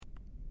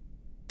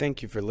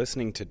Thank you for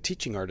listening to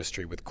Teaching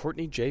Artistry with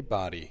Courtney J.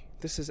 Body.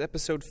 This is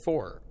Episode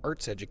 4,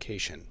 Arts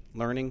Education,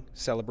 Learning,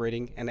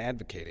 Celebrating, and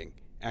Advocating,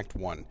 Act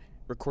 1,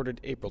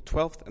 recorded April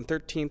 12th and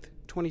 13th,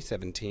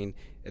 2017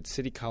 at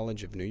City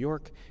College of New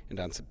York and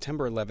on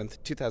September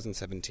 11th,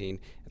 2017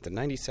 at the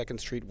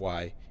 92nd Street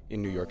Y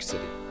in New York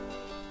City.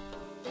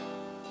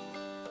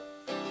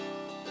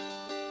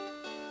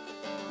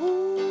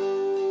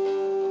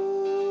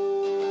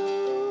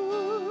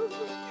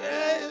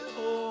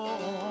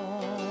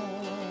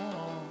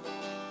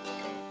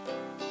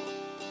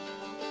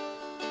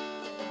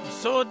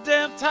 So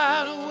damn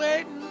tired of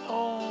waiting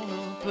on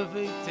a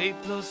perfect A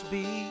plus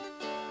B.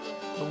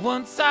 The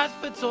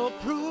one-size-fits-all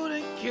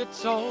prudent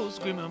kids all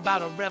screaming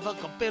about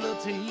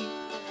irrevocability.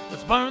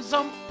 Let's burn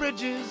some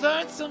bridges,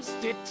 earn some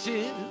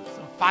stitches,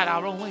 and fight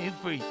our own way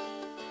free.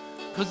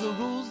 'Cause the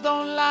rules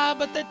don't lie,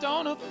 but they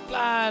don't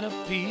apply to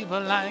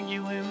people like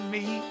you and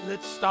me.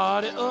 Let's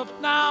start it up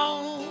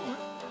now.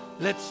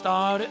 Let's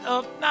start it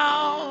up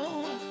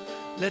now.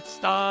 Let's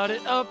start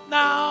it up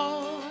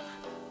now.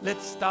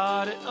 Let's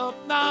start it up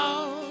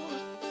now.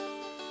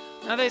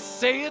 Now they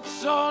say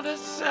it's all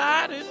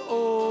decided,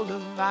 all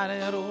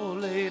divided, all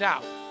laid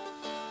out.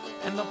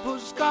 And the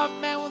pushcart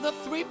man with a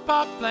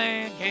three-part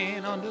plan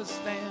can't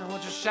understand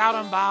what you're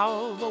shouting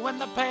about. But when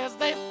the paths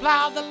they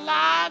plow, the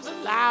lives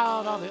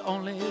allowed are the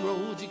only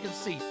roads you can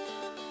see.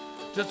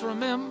 Just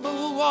remember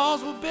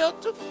walls were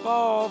built to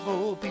fall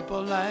for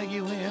people like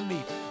you and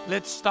me.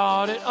 Let's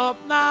start it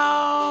up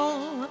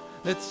now.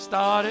 Let's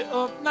start it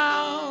up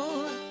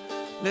now.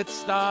 Let's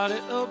start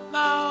it up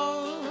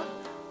now.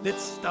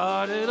 Let's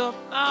start it up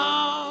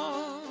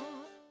now.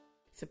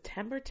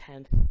 September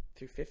 10th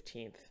through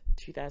 15th,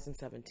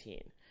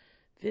 2017.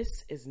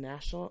 This is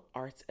National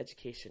Arts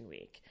Education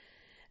Week,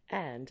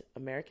 and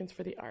Americans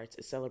for the Arts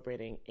is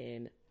celebrating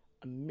in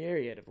a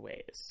myriad of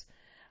ways.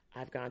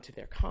 I've gone to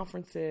their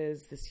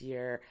conferences this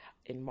year.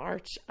 In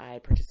March, I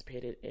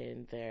participated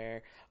in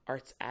their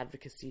Arts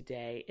Advocacy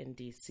Day in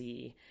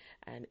DC,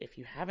 and if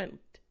you haven't,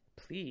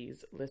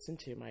 please listen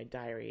to my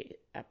diary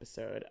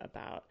episode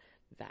about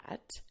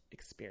that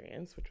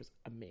experience, which was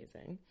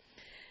amazing.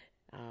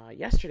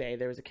 Yesterday,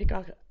 there was a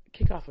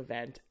kickoff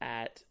event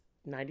at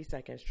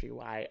 92nd Street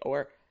Y,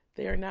 or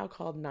they are now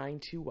called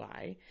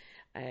 92Y,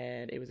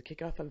 and it was a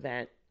kickoff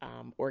event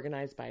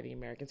organized by the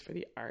Americans for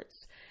the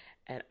Arts,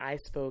 and I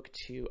spoke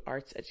to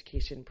Arts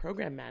Education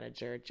Program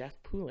Manager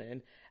Jeff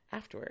Poulin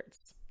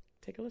afterwards.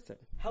 Take a listen.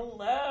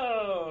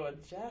 Hello,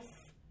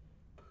 Jeff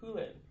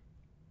Poulin.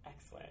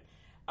 Excellent.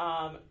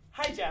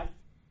 Hi, Jeff.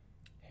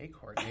 Hey,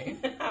 Courtney.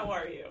 How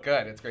are you?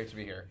 Good. It's great to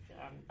be here.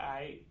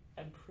 I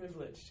am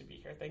privileged to be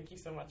here. Thank you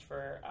so much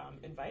for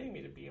inviting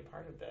me to be a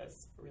part of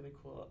this really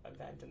cool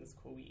event and this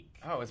cool week.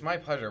 Oh, it's my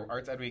pleasure.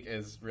 Arts Ed Week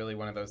is really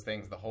one of those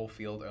things the whole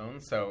field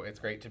owns, so it's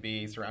great to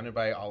be surrounded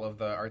by all of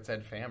the Arts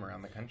Ed fam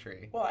around the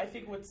country. Well, I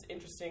think what's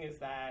interesting is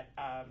that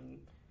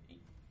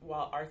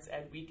while Arts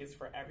Ed Week is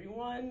for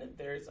everyone,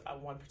 there's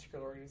one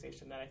particular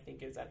organization that I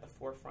think is at the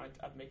forefront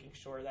of making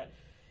sure that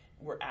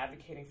we're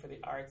advocating for the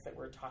arts, that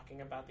we're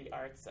talking about the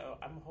arts. So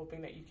I'm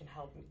hoping that you can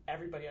help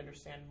everybody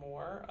understand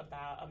more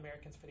about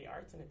Americans for the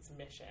Arts and its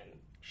mission.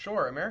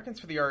 Sure. Americans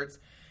for the Arts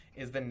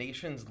is the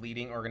nation's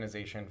leading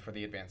organization for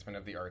the advancement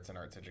of the arts and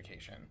arts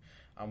education.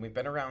 We've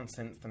been around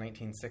since the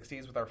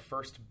 1960s with our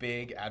first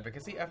big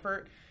advocacy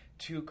effort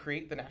to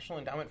create the National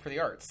Endowment for the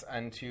Arts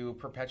and to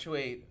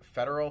perpetuate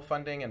federal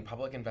funding and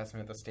public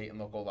investment at the state and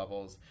local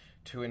levels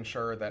to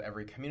ensure that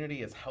every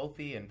community is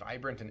healthy and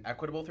vibrant and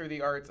equitable through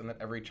the arts and that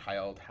every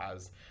child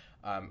has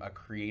a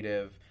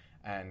creative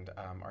and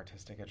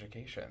artistic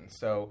education.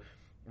 So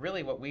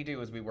really what we do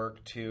is we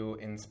work to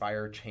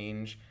inspire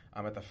change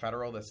at the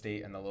federal, the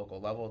state, and the local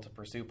level to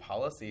pursue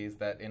policies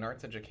that in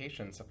arts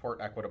education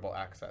support equitable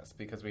access,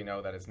 because we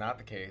know that is not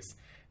the case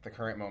at the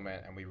current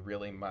moment, and we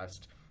really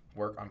must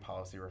work on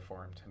policy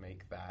reform to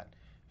make that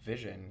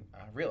vision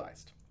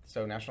realized.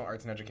 So National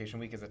Arts and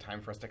Education Week is a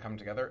time for us to come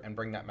together and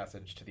bring that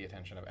message to the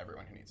attention of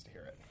everyone who needs to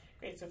hear it.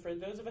 Great. So for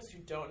those of us who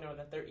don't know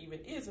that there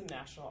even is a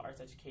National Arts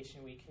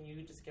Education Week, can you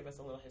just give us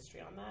a little history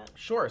on that?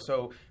 Sure.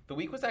 So the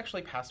week was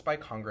actually passed by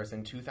Congress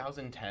in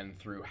 2010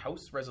 through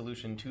House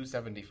Resolution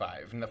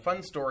 275. And the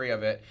fun story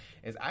of it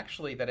is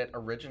actually that it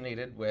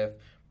originated with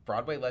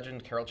Broadway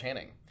legend Carol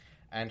Channing.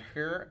 And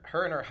her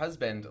and her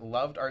husband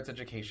loved arts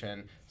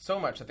education so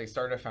much that they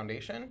started a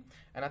foundation,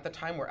 and at the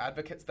time were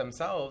advocates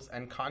themselves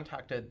and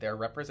contacted their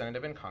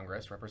representative in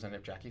Congress,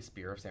 Representative Jackie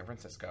Speer of San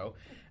Francisco,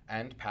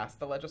 and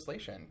passed the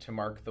legislation to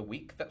mark the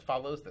week that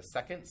follows the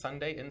second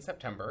Sunday in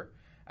September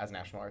as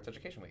National Arts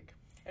Education Week.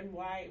 And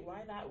why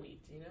that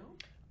week, do you know?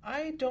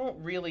 I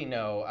don't really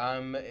know.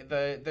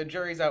 The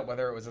jury's out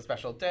whether it was a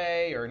special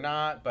day or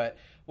not, but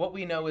what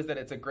we know is that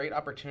it's a great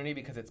opportunity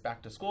because it's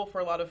back to school for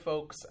a lot of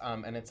folks,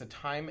 and it's a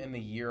time in the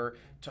year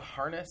to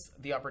harness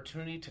the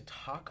opportunity to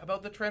talk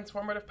about the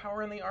transformative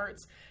power in the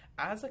arts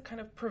as a kind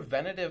of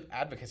preventative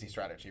advocacy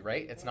strategy,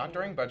 right? It's not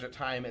during budget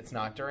time, it's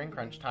not during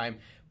crunch time,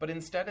 but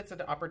instead it's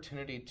an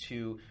opportunity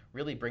to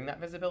really bring that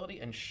visibility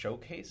and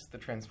showcase the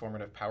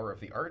transformative power of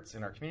the arts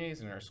in our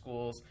communities, in our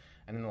schools,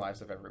 and in the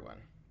lives of everyone.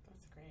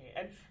 That's great. Great.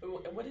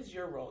 And what is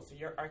your role? So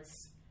you're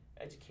arts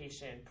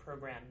education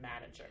program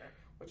manager.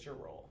 What's your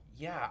role?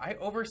 Yeah, I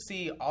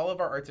oversee all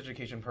of our arts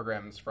education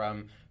programs,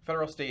 from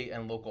federal, state,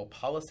 and local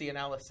policy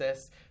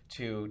analysis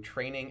to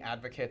training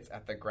advocates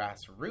at the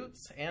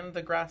grassroots and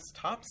the grass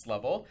tops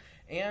level,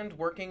 and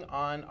working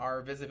on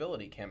our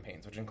visibility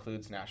campaigns, which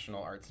includes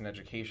National Arts and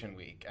Education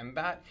Week. And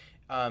that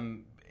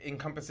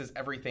encompasses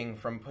everything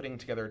from putting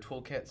together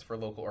toolkits for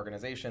local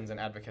organizations and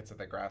advocates at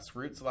the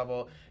grassroots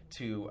level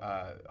to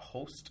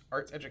host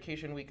Arts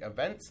Education Week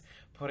events,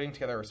 putting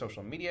together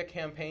social media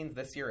campaigns.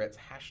 This year it's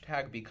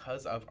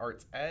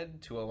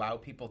 #BecauseOfArtsEd to allow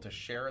people to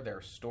share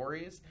their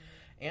stories,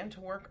 and to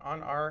work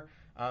on our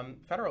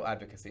federal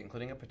advocacy,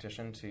 including a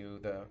petition to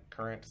the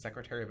current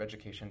Secretary of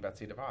Education,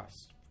 Betsy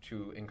DeVos,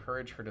 to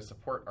encourage her to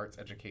support arts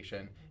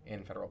education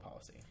in federal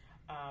policy.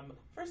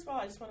 First of all,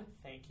 I just want to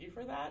thank you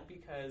for that,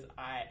 because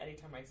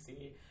anytime I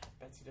see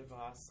Betsy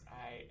DeVos,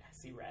 I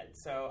see red.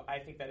 So I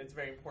think that it's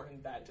very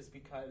important that just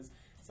because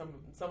some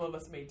of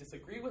us may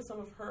disagree with some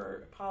of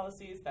her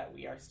policies, that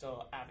we are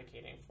still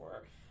advocating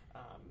for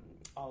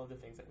all of the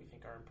things that we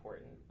think are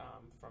important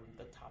from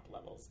the top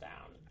levels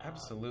down.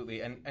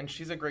 Absolutely. And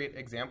she's a great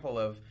example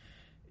of,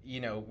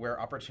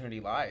 where opportunity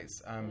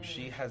lies.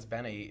 She has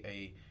been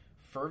a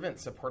fervent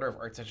supporter of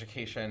arts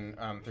education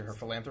through her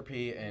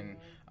philanthropy in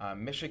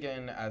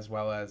Michigan, as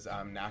well as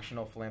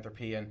national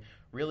philanthropy, and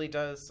really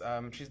does,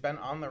 she's been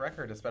on the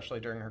record, especially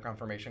during her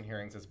confirmation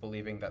hearings, as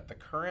believing that the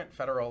current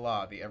federal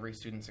law, the Every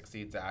Student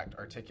Succeeds Act,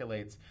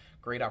 articulates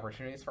great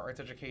opportunities for arts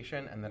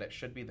education, and that it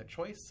should be the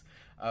choice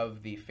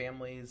of the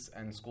families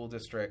and school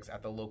districts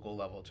at the local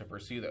level to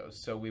pursue those.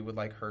 So we would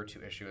like her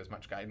to issue as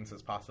much guidance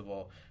as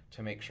possible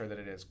to make sure that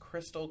it is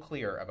crystal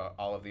clear about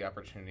all of the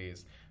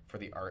opportunities for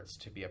the arts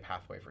to be a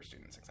pathway for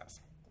student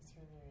success. That's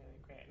really, really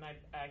great. And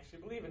I actually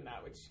believe in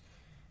that, which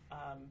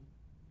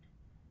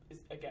is,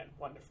 again,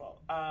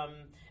 wonderful.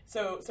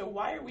 So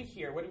why are we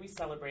here? What are we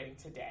celebrating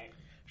today?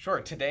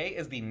 Sure. Today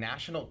is the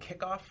national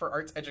kickoff for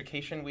Arts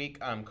Education Week,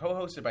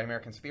 co-hosted by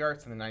Americans for the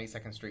Arts and the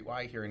 92nd Street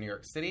Y here in New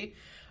York City.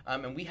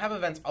 And we have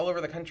events all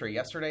over the country.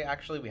 Yesterday,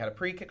 actually, we had a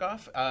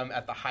pre-kickoff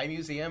at the High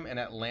Museum in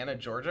Atlanta,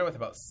 Georgia, with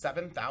about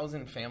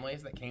 7,000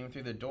 families that came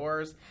through the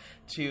doors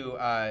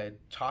to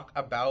talk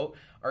about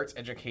arts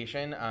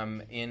education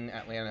in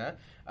Atlanta.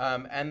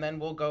 And then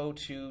we'll go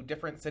to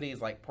different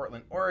cities like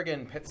Portland,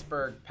 Oregon,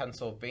 Pittsburgh,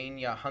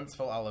 Pennsylvania,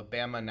 Huntsville,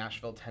 Alabama,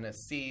 Nashville,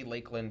 Tennessee,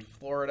 Lakeland,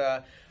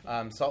 Florida,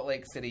 Salt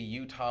Lake City,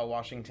 Utah,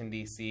 Washington,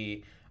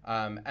 D.C.,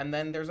 and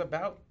then there's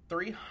about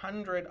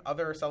 300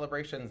 other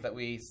celebrations that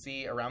we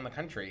see around the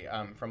country,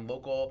 from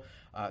local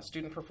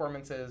student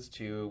performances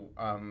to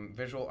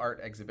visual art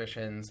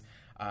exhibitions,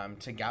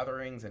 to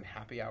gatherings and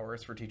happy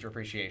hours for teacher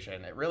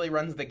appreciation. It really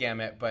runs the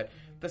gamut, but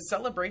the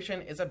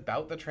celebration is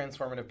about the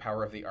transformative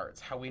power of the arts,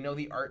 how we know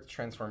the arts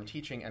transform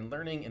teaching and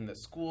learning in the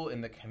school,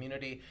 in the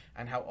community,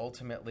 and how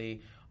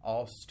ultimately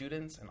all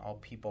students and all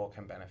people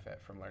can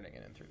benefit from learning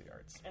in and through the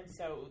arts. And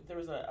so there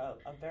was a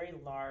very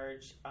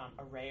large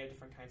array of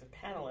different kinds of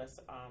panelists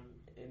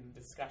in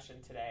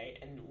discussion today.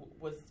 And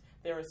was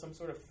there some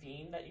sort of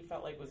theme that you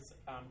felt like was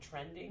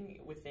trending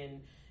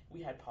within?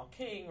 We had Paul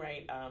King,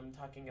 right,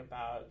 talking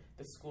about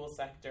the school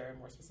sector, and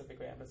more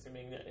specifically, I'm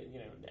assuming,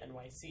 the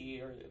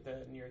NYC or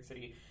the New York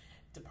City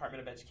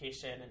Department of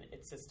Education and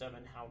its system,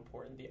 and how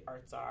important the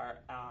arts are.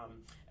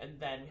 And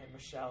then we had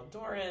Michelle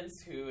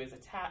Dorrance, who is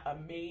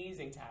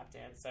amazing tap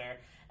dancer.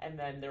 And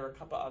then there were a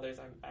couple others.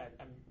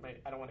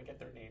 I don't want to get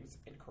their names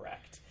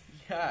incorrect.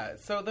 Yeah,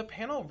 so the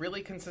panel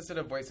really consisted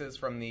of voices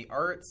from the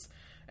arts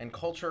and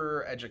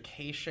culture,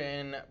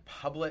 education,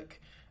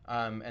 public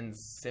and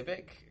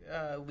civic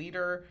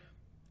leader,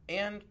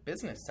 and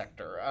business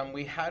sector.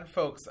 We had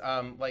folks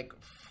like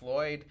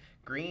Floyd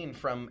Green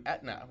from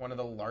Aetna, one of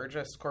the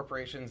largest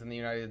corporations in the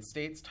United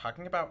States,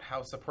 talking about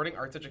how supporting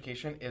arts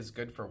education is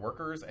good for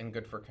workers and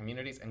good for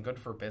communities and good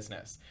for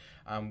business.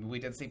 We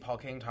did see Paul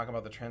King talk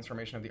about the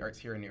transformation of the arts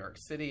here in New York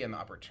City and the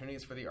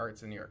opportunities for the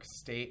arts in New York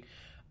State.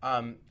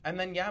 And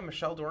then,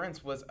 Michelle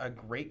Dorrance was a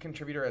great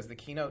contributor as the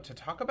keynote to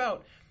talk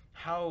about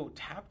how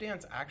tap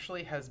dance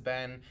actually has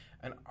been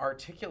an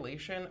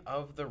articulation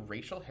of the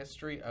racial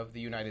history of the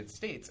United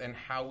States, and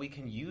how we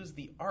can use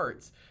the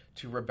arts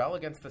to rebel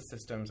against the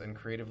systems and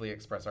creatively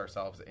express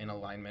ourselves in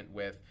alignment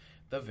with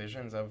the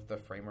visions of the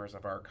framers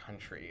of our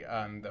country,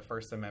 the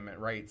First Amendment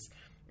rights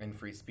and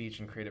free speech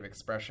and creative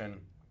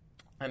expression.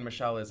 And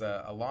Michelle is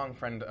a long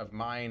friend of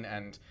mine,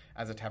 and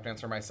as a tap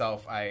dancer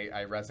myself,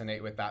 I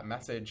resonate with that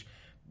message.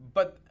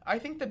 But I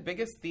think the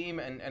biggest theme,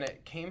 and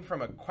it came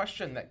from a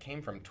question that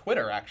came from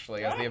Twitter,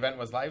 actually, as the event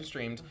was live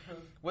streamed,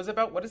 was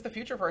about what is the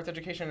future for arts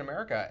education in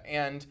America?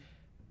 And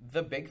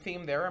the big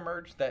theme there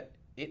emerged that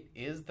it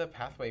is the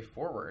pathway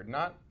forward.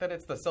 Not that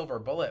it's the silver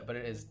bullet, but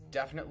it is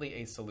definitely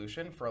a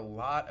solution for a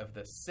lot of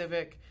the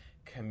civic,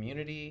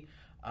 community,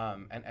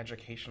 and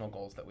educational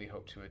goals that we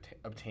hope to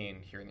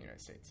obtain here in the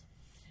United States.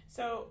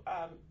 So,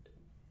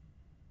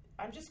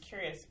 I'm just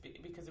curious,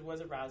 because it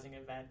was a rousing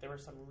event. There were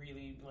some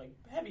really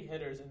heavy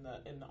hitters in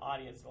the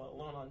audience, let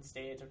alone on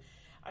stage.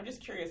 I'm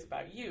just curious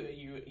about you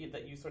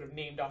that you sort of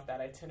named off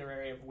that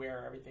itinerary of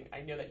where everything.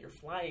 I know that you're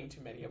flying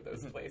to many of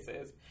those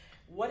places.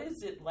 What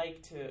is it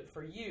like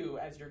for you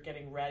as you're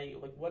getting ready?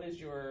 Like, what is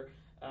your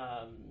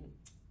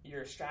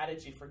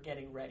strategy for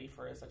getting ready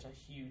for such a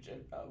huge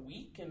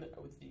week and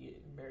with the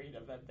myriad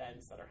of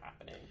events that are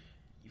happening?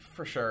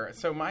 For sure.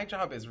 So my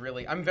job is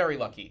really, I'm very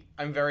lucky.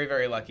 I'm very,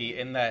 very lucky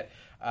in that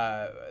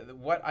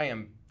what I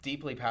am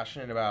deeply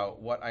passionate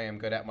about, what I am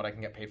good at, and what I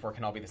can get paid for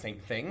can all be the same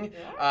thing.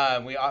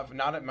 Yeah.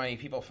 Not many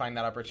people find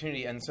that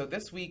opportunity. And so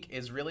this week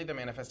is really the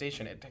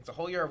manifestation. It takes a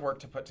whole year of work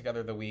to put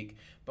together the week,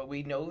 but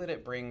we know that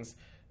it brings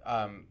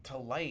to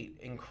light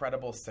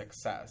incredible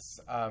success.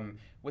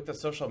 With the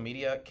social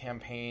media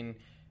campaign,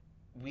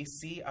 we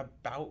see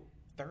about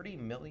 30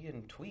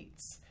 million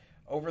tweets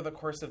over the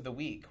course of the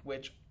week,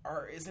 which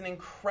is an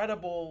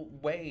incredible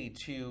way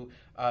to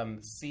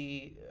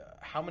see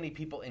how many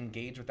people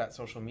engage with that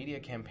social media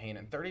campaign.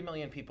 And 30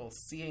 million people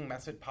seeing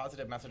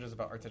positive messages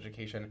about arts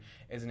education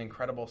is an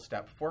incredible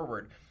step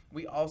forward.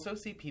 We also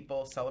see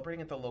people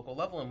celebrating at the local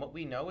level. And what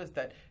we know is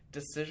that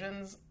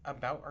decisions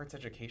about arts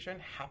education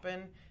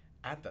happen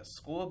at the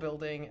school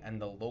building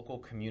and the local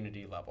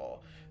community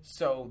level.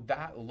 So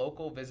that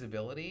local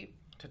visibility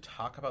to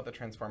talk about the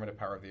transformative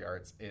power of the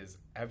arts is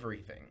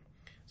everything.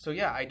 So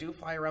yeah, I do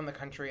fly around the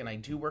country and I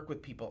do work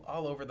with people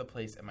all over the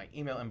place, and my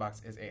email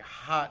inbox is a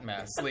hot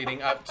mess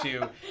leading up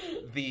to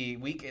the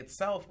week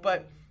itself.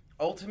 But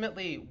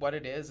ultimately what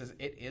it is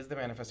it is the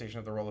manifestation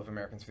of the role of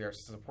Americans for the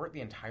Arts to support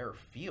the entire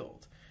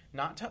field,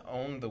 not to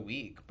own the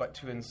week, but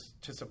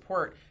to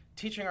support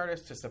teaching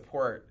artists, to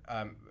support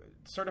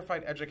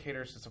certified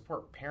educators, to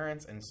support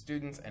parents and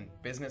students and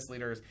business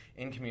leaders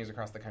in communities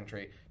across the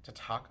country to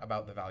talk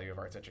about the value of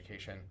arts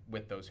education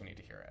with those who need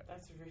to hear it.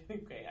 That's really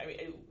great. I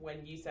mean,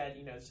 when you said,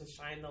 to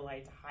shine the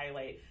light, to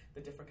highlight the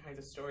different kinds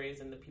of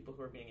stories and the people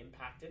who are being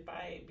impacted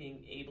by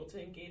being able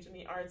to engage in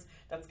the arts,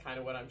 that's kind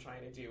of what I'm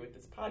trying to do with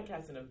this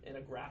podcast in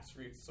a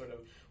grassroots sort of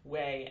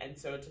way. And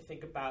so to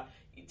think about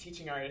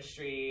teaching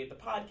artistry, the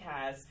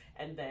podcast,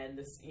 and then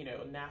this,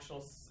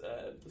 national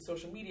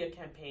social media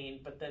campaign,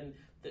 but then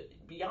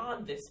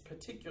beyond this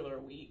particular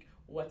week,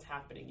 what's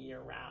happening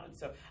year-round.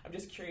 So I'm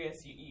just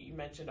curious, you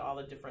mentioned all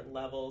the different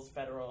levels,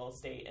 federal,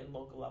 state, and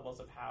local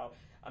levels of how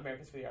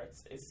Americans for the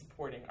Arts is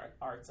supporting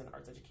arts and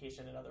arts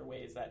education in other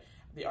ways that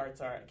the arts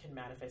can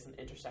manifest and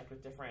intersect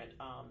with different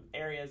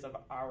areas of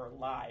our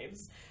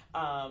lives.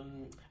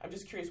 I'm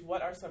just curious,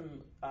 what are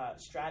some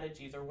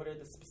strategies, or what are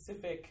the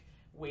specific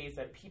ways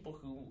that people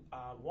who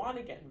want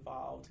to get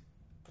involved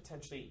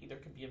potentially either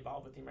can be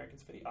involved with the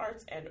Americans for the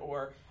Arts and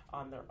or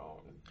on their own?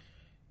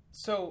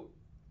 So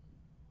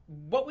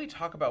what we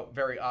talk about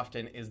very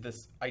often is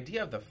this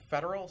idea of the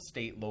federal,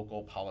 state,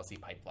 local policy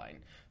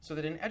pipeline. So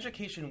that in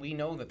education, we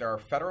know that there are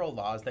federal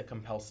laws that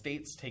compel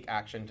states to take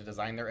action to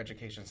design their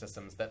education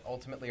systems that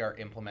ultimately are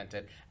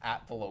implemented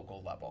at the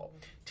local level.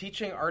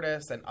 Teaching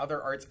artists and other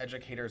arts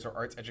educators or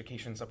arts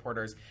education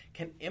supporters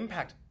can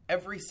impact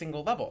every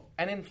single level.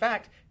 And in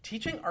fact,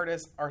 teaching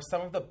artists are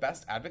some of the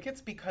best advocates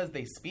because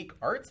they speak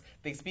arts,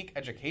 they speak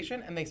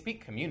education, and they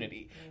speak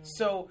community.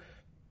 So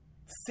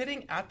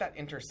sitting at that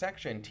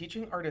intersection,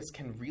 teaching artists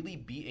can really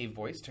be a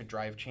voice to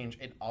drive change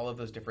in all of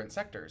those different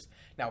sectors.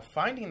 Now,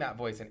 finding that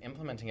voice and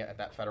implementing it at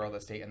that federal,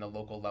 the state, and the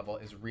local level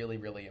is really,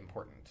 really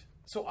important.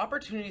 So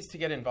opportunities to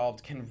get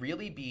involved can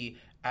really be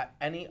at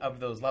any of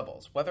those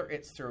levels, whether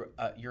it's through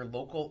your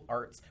local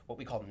arts, what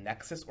we call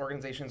nexus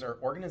organizations, or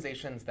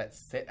organizations that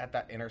sit at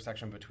that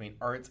intersection between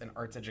arts and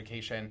arts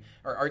education,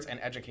 or arts and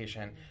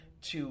education,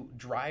 to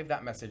drive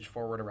that message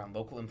forward around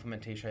local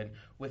implementation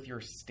with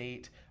your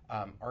state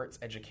Arts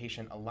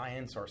Education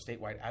Alliance or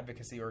statewide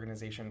advocacy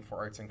organization for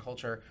arts and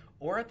culture,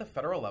 or at the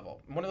federal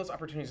level. One of those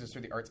opportunities is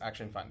through the Arts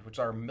Action Fund, which is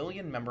our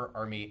million-member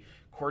army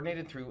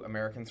coordinated through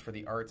Americans for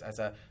the Arts as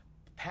a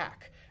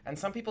PAC. And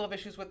some people have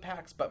issues with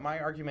PACs, but my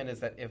argument is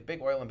that if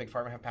Big Oil and Big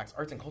Pharma have PACs,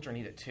 arts and culture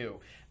need it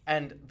too.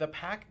 And the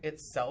PAC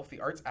itself,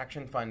 the Arts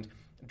Action Fund,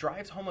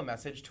 drives home a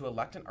message to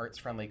elect an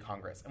arts-friendly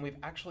Congress, and we've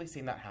actually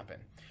seen that happen.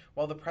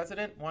 While the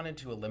president wanted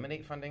to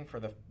eliminate funding for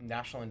the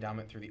National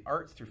Endowment through the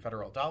Arts through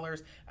federal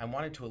dollars and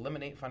wanted to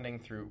eliminate funding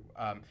through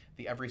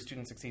the Every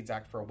Student Succeeds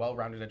Act for a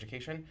well-rounded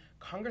education,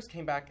 Congress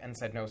came back and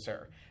said, no,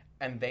 sir.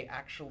 And they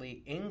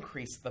actually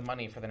increased the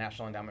money for the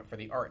National Endowment for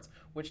the Arts,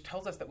 which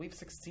tells us that we've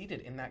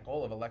succeeded in that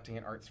goal of electing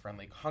an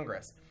arts-friendly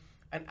Congress.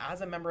 And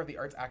as a member of the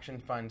Arts Action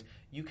Fund,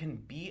 you can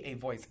be a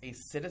voice, a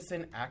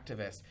citizen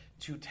activist,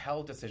 to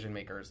tell decision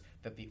makers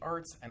that the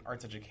arts and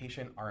arts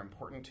education are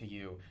important to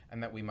you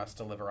and that we must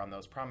deliver on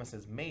those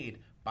promises made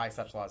by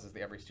such laws as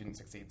the Every Student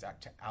Succeeds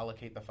Act to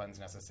allocate the funds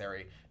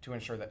necessary to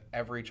ensure that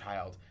every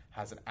child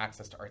has an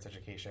access to arts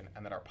education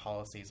and that our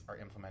policies are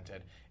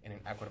implemented in an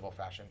equitable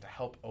fashion to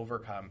help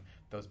overcome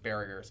those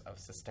barriers of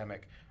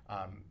systemic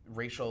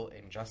racial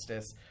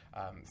injustice,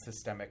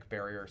 systemic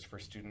barriers for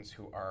students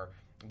who are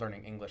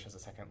learning English as a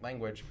second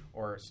language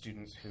or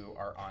students who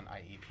are on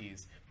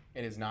IEPs.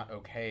 It is not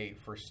okay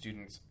for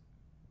students,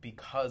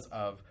 because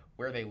of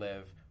where they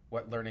live,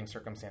 what learning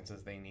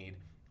circumstances they need,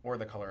 or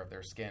the color of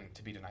their skin,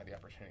 to be denied the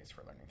opportunities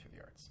for learning through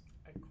the arts.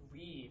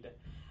 read.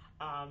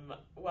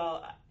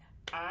 Well,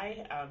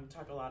 I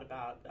talk a lot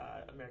about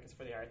Americans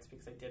for the Arts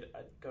because I did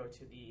go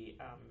to the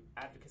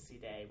Advocacy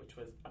Day, which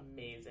was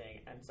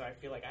amazing, and so I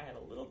feel like I had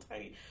a little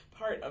tiny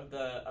part of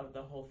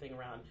the whole thing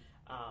around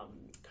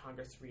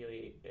Congress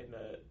really in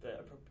the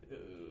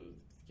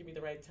give me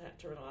the right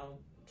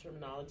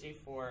terminology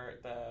for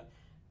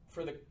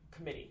the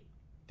committee.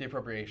 The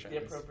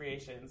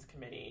Appropriations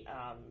Committee.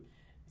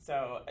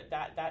 So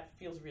that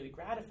feels really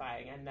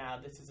gratifying, and now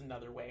this is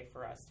another way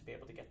for us to be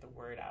able to get the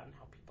word out and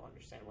help people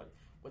understand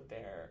what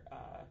their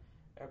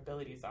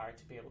abilities are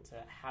to be able to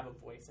have a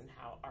voice in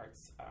how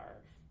arts are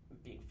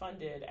being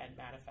funded and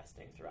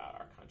manifesting throughout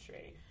our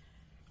country.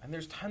 And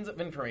there's tons of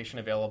information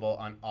available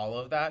on all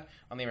of that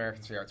on the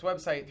Americans for the Arts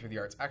website, through the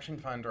Arts Action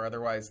Fund, or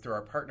otherwise through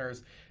our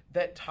partners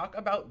that talk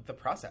about the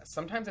process.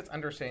 Sometimes it's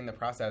understanding the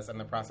process and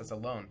the process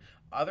alone.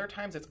 Other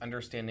times it's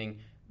understanding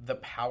the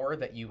power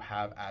that you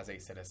have as a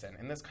citizen.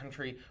 In this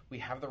country, we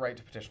have the right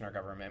to petition our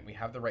government. We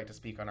have the right to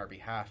speak on our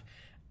behalf.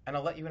 And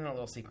I'll let you in on a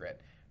little secret.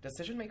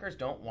 Decision makers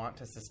don't want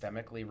to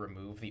systemically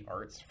remove the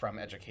arts from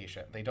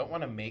education. They don't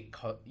want to make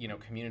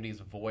communities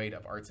void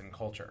of arts and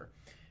culture.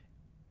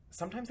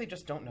 Sometimes they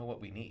just don't know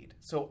what we need.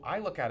 So I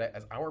look at it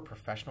as our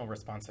professional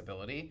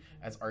responsibility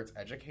as arts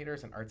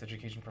educators and arts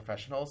education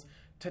professionals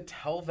to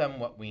tell them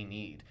what we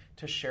need,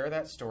 to share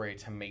that story,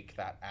 to make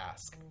that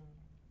ask.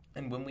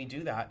 And when we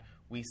do that,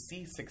 we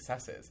see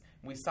successes.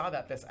 We saw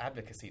that this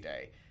Advocacy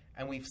Day,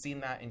 and we've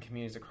seen that in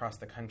communities across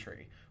the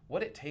country.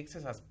 What it takes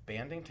is us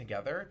banding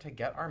together to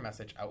get our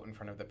message out in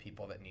front of the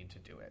people that need to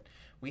do it.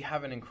 We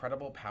have an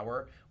incredible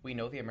power. We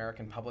know the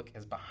American public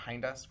is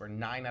behind us, where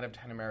 9 out of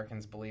 10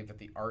 Americans believe that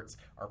the arts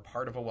are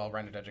part of a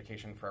well-rounded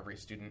education for every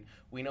student.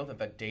 We know that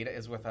the data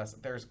is with us.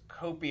 There's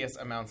copious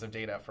amounts of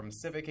data, from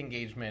civic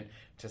engagement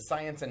to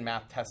science and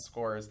math test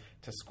scores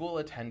to school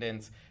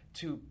attendance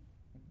to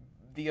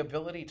the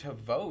ability to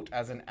vote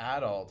as an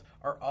adult,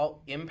 are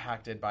all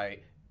impacted by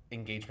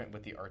engagement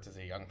with the arts as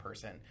a young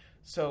person.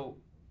 So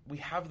we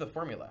have the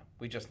formula.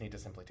 We just need to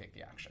simply take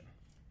the action.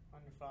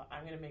 Wonderful.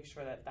 I'm going to make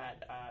sure that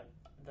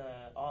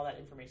all that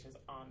information is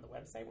on the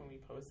website when we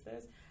post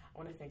this. I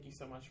want to thank you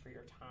so much for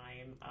your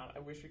time. I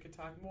wish we could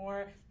talk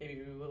more. Maybe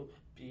we will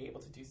be able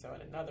to do so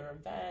at another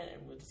event,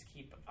 and we'll just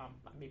keep,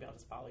 maybe I'll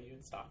just follow you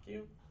and stalk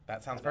you.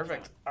 That sounds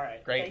perfect. All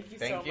right. Great. Thank you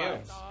so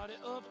much. Start it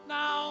up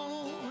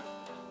now.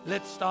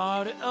 Let's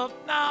start it up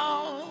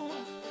now.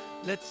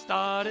 Let's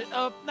start it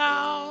up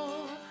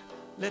now.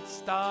 Let's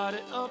start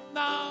it up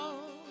now.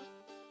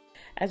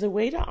 As a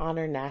way to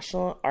honor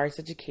National Arts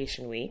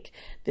Education Week,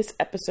 this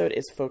episode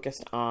is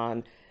focused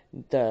on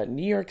the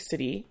New York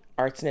City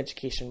Arts and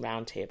Education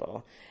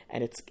Roundtable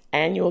and its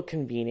annual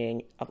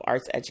convening of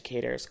arts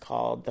educators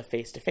called the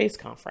Face to Face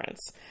Conference.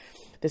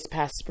 This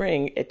past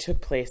spring, it took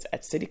place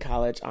at City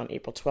College on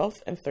April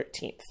 12th and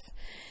 13th.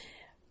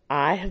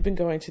 I have been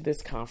going to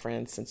this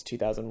conference since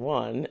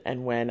 2001,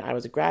 and when I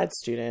was a grad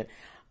student,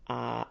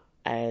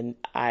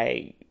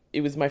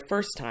 it was my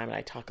first time, and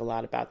I talk a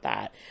lot about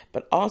that.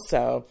 But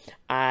also,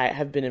 I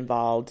have been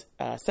involved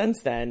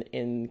since then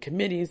in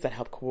committees that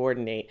help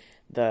coordinate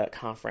the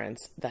conference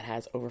that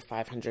has over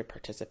 500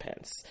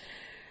 participants.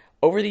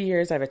 Over the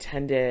years, I've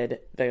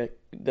attended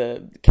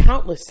the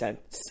countless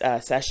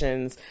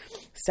sessions,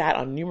 sat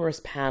on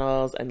numerous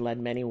panels, and led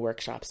many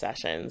workshop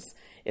sessions.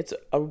 It's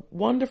a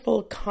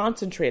wonderful,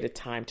 concentrated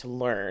time to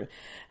learn,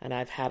 and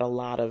I've had a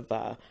lot of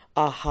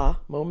aha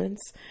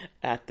moments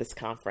at this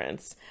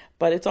conference.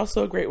 But it's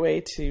also a great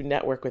way to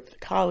network with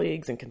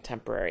colleagues and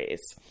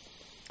contemporaries.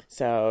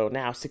 So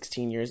now,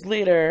 16 years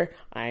later,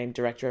 I'm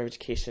Director of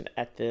Education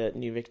at the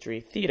New Victory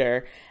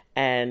Theater,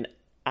 and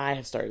I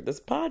have started this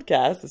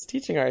podcast, this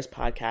Teaching Artist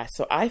podcast.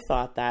 So I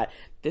thought that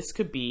this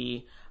could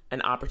be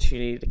an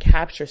opportunity to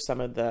capture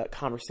some of the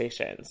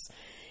conversations.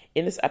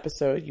 In this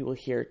episode, you will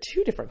hear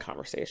 2 different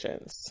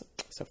conversations.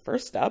 So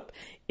first up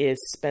is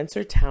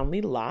Spencer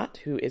Townley Lott,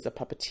 who is a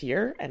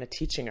puppeteer and a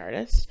teaching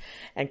artist,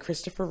 and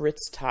Christopher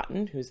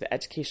Ritz-Totten, who's the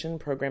Education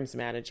Programs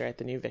Manager at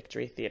the New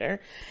Victory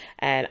Theater.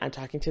 And I'm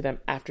talking to them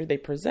after they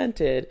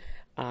presented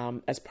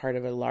as part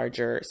of a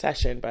larger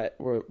session, but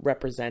were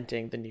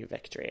representing the New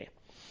Victory.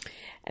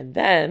 And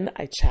then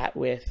I chat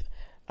with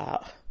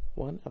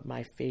one of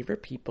my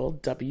favorite people,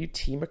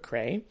 W.T.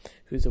 McCrae,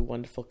 who's a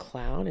wonderful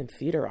clown and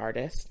theater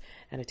artist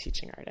and a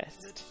teaching artist.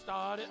 Let's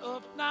start it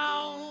up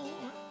now.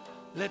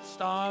 Let's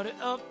start it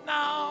up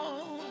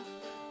now.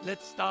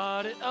 Let's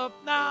start it up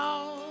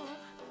now.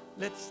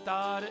 Let's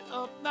start it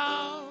up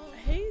now.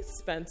 Hey,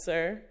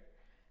 Spencer.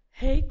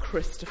 Hey,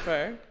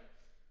 Christopher.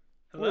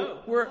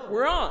 Hello.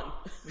 We're on.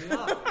 We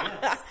are,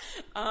 yes.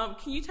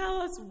 Can you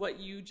tell us what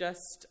you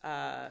just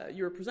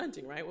you were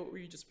presenting, right? What were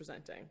you just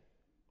presenting?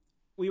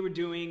 We were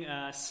doing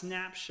a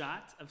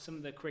snapshot of some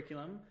of the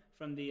curriculum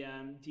from the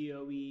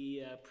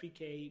DOE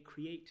Pre-K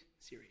Create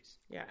series.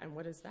 Yeah, and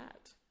what is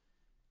that?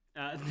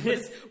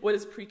 What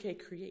is Pre-K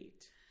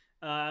Create?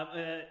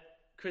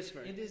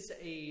 Christopher. It is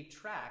a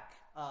track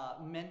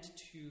meant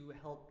to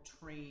help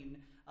train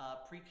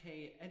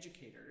pre-K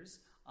educators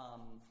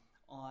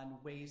on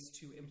ways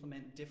to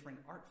implement different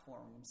art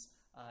forms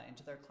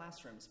into their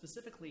classroom,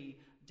 specifically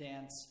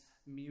dance,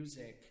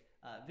 music,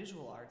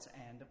 visual arts,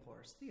 and of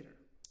course theater.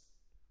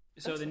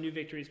 So the New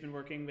Victory has been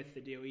working with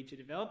the DOE to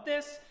develop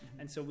this,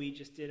 and so we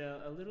just did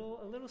a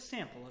little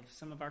sample of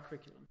some of our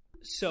curriculum.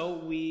 So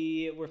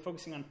we were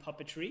focusing on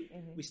puppetry.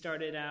 We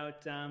started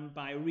out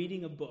by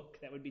reading a book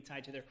that would be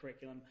tied to their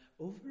curriculum,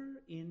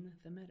 Over in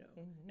the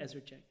Meadow,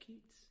 Ezra Jack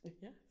Keats.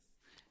 Yes.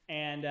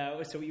 And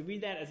so we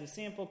read that as a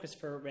sample.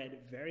 Christopher read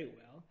very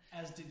well.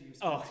 As did you,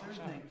 Spencer. Oh,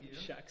 Thank you.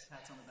 Shucks.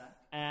 Pats on the back.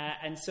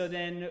 And so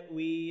then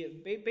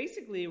we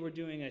basically we're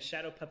doing a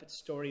shadow puppet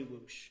story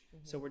whoosh.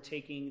 So we're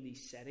taking the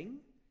setting,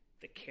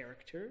 the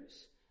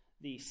characters,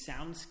 the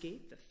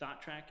soundscape, the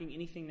thought tracking,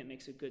 anything that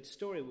makes a good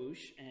story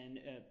whoosh, and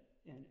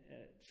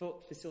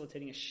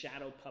facilitating a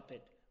shadow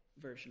puppet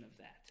version of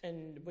that.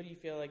 And what do you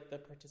feel like the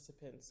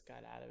participants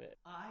got out of it?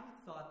 I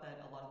thought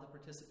that a lot of the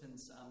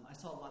participants, I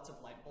saw lots of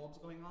light bulbs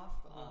going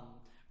off, but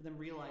then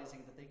realizing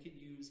that they could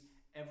use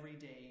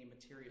everyday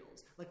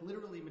materials, like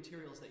literally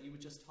materials that you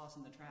would just toss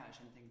in the trash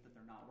and think that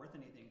they're not worth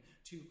anything,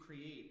 to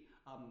create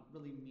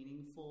really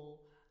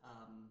meaningful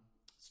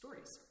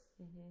stories.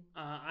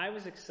 I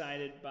was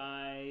excited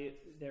by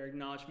their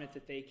acknowledgement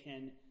that they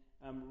can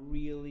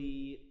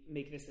really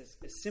make this as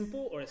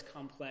simple or as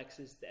complex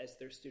as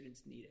their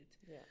students need it.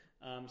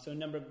 Yeah. So a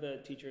number of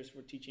the teachers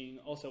were teaching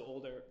also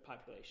older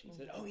populations.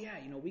 Said, oh yeah,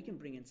 we can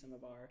bring in some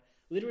of our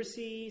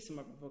literacy, some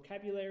of our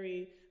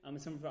vocabulary,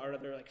 and some of our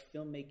other like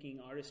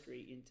filmmaking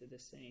artistry into the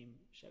same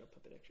shadow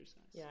puppet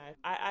exercise. Yeah,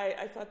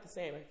 I thought the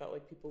same. I felt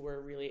like people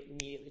were really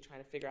immediately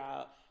trying to figure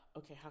out,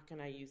 okay, how can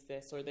I use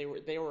this? Or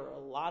there were a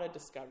lot of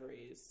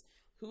discoveries.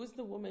 Who was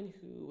the woman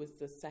who was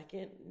the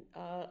second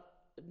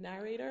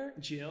narrator?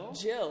 Jill.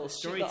 The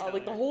storyteller.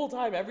 Like the whole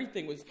time,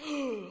 everything was,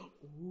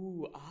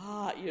 ooh,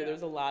 ah.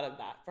 There's a lot of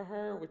that for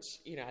her, which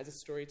as a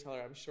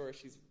storyteller, I'm sure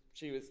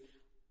she was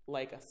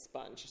like a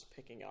sponge, just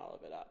picking all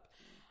of it up.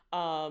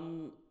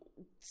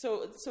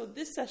 So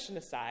this session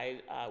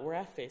aside, we're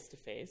at Face to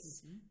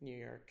Face. New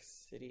York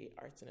City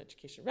Arts and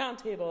Education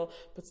Roundtable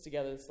puts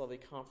together this lovely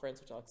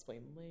conference, which I'll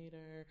explain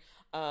later.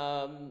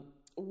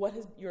 What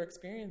has your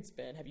experience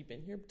been? Have you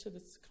been here to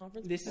this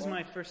conference This before? is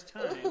my first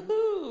time.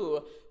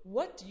 Ooh,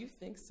 what do you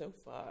think so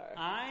far?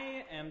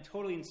 I am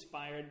totally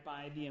inspired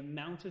by the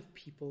amount of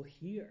people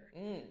here.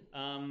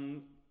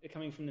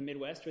 Coming from the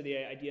Midwest, where the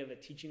idea of a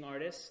teaching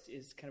artist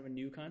is kind of a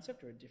new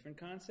concept or a different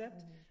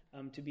concept,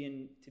 to be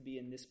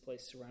in this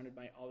place surrounded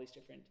by all these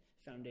different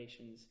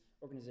foundations,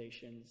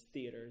 organizations,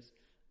 theaters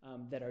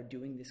that are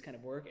doing this kind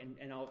of work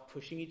and all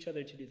pushing each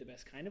other to do the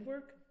best kind of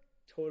work.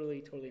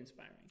 Totally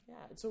inspiring. Yeah.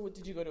 So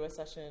did you go to a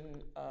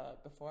session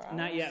before ours?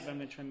 Not yet, but I'm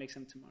going to try and make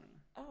some tomorrow.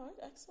 Oh,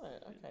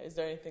 excellent. Okay. Is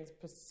there anything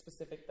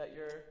specific that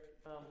you're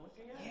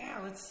looking at?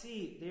 Yeah, let's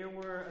see. There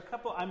were a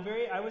couple.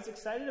 I was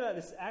excited about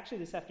this. Actually,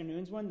 this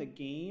afternoon's one, the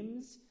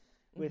games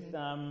with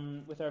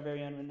our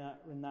very own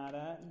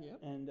Renata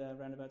and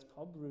Roundabout's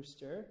Paul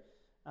Brewster.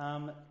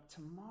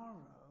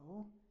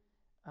 Tomorrow.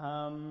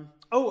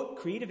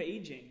 Creative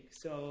aging.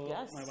 So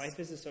yes. My wife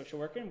is a social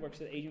worker and works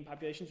with aging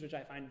populations, which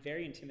I find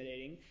very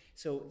intimidating.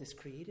 So this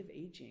creative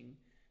aging,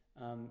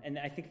 and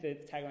I think the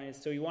tagline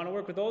is, so you want to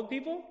work with old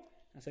people?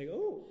 I was like,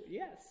 oh,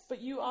 yes.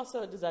 But you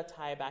also, does that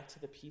tie back to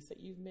the piece that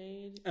you've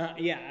made?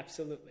 Yeah,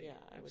 absolutely. Yeah,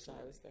 absolutely. which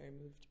I was very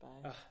moved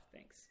by. Oh,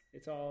 thanks.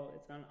 It's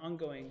an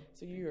ongoing.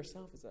 So you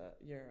yourself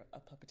you're a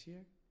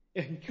puppeteer?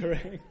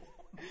 Correct.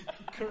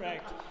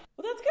 Correct.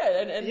 Well, that's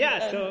good. And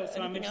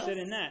so I'm interested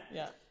in that.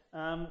 Yeah.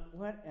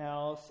 What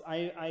else?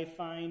 I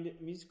find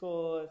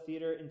musical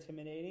theater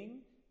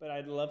intimidating, but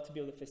I'd love to be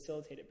able to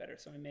facilitate it better.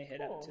 So I may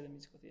head up to the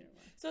musical theater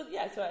one. So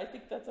I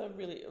think that's a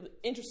really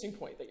interesting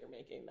point that you're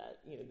making. That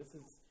this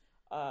is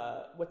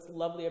what's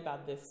lovely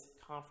about this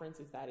conference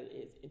is that it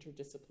is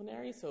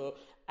interdisciplinary. So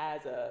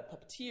as a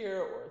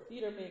puppeteer or a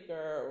theater maker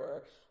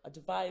or a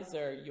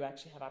deviser, you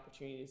actually have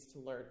opportunities to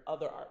learn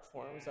other art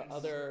forms or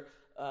other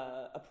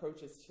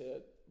approaches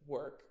to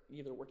work,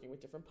 either working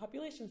with different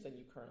populations than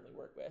you currently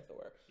work with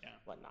or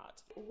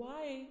whatnot.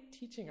 Why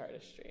teaching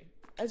artistry?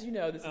 As you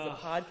know, this is a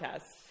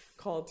podcast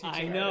called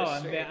Teaching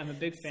Artistry. I'm a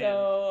big fan.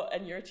 So,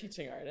 and you're a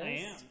teaching artist. I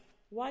am.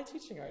 Why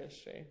teaching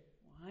artistry?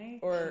 Why?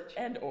 Or /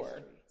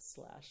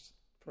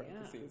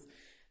 parentheses. Yeah.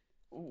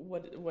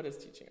 What is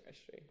teaching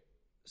artistry?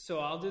 So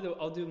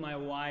I'll do my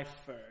why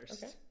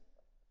first. Okay.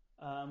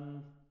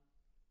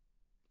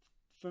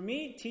 For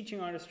me, teaching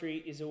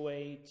artistry is a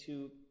way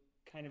to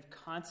kind of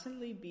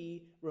constantly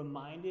be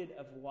reminded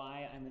of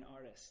why I'm an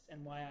artist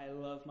and why I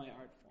love my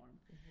art form.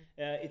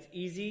 It's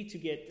easy to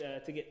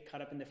get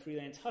caught up in the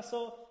freelance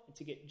hustle and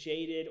to get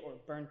jaded or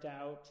burnt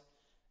out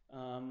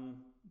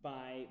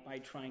by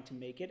trying to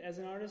make it as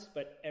an artist.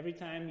 But every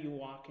time you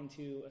walk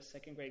into a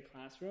second grade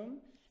classroom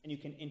and you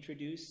can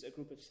introduce a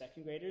group of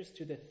second graders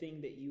to the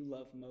thing that you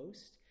love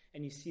most,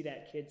 and you see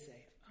that kid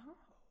say, "Oh,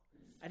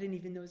 I didn't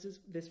even know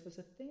this was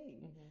a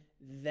thing."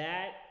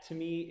 That to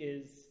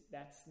me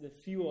that's the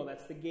fuel,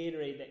 that's the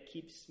Gatorade that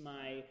keeps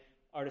my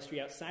artistry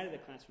outside of the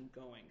classroom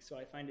going. So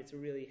I find it's a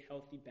really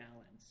healthy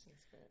balance.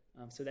 That's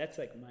great. So that's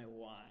like my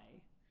why.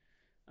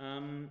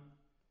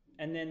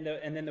 And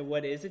then the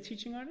what is a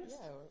teaching artist?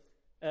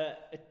 Yeah.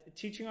 A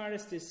teaching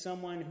artist is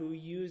someone who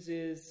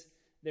uses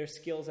their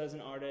skills as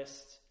an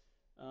artist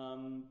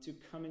to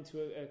come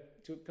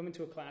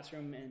into a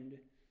classroom and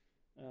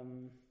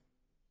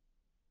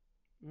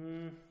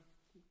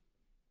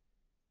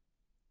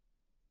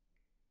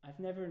I've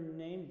never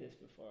named this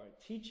before.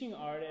 Teaching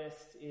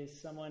artist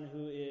is someone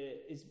who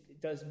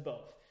does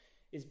both.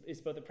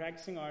 Is both a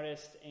practicing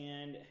artist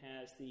and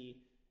has the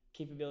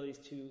capabilities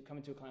to come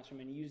into a classroom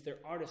and use their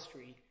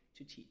artistry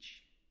to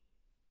teach.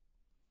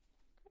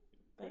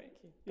 Thank Great.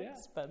 you. Yeah.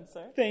 Thanks,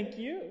 Spencer. Thank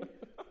you.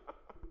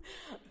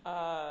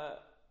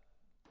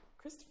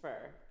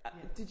 Christopher, Yes.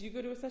 did you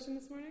go to a session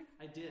this morning?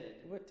 I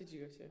did. What did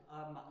you go to?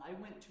 I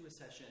went to a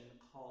session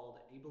called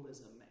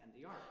Ableism and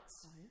the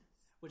Arts, Oh,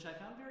 yes. which I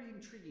found very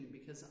intriguing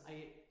because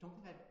I don't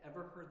think I've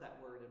ever heard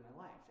that word in my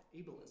life,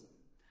 ableism.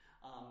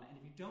 And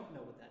if you don't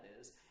know what that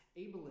is,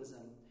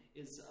 ableism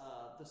is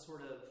the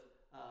sort of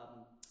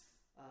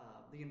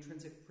the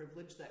intrinsic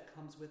privilege that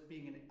comes with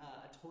being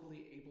a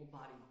totally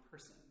able-bodied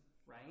person,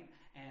 right?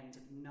 And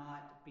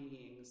not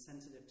being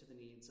sensitive to the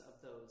needs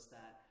of those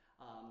that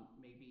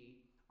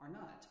maybe are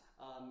not.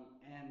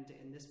 And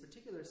in this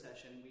particular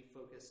session, we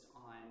focused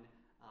on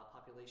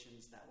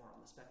populations that were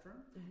on the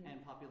spectrum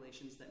and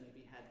populations that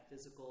maybe had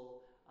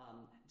physical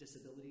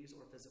disabilities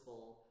or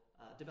physical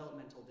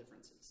developmental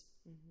differences.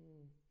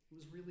 It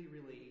was really,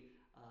 really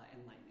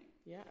enlightening.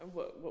 Yeah, and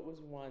what was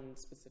one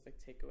specific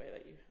takeaway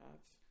that you have?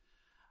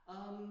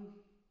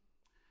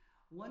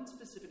 One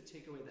specific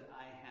takeaway that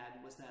I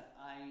had was that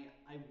I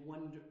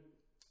wonder,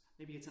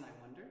 maybe it's an I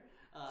wonder,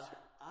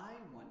 I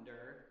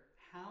wonder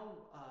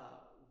how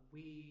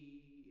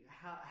we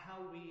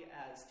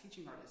as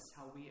teaching artists,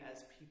 how we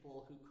as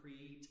people who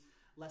create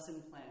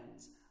lesson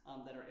plans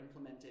that are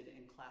implemented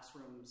in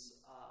classrooms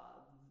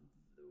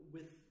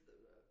with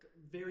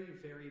very,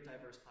 very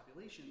diverse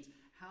populations,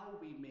 how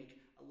we make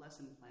a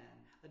lesson plan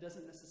that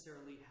doesn't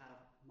necessarily have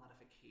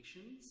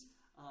modifications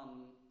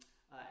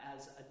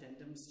as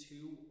addendums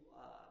to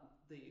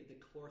the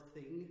core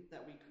thing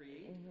that we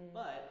create,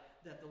 but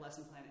that the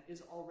lesson plan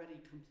is already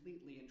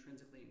completely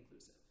intrinsically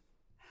inclusive.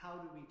 How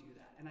do we do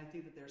that? And I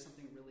think that there's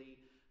something really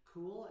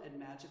cool and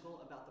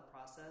magical about the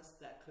process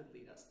that could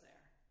lead us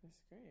there. That's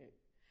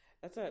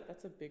great.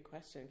 That's a big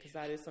question because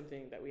that is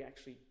something that we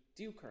actually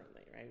do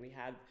currently, right? We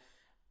have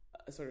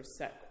a sort of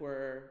set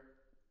core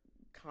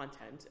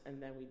content,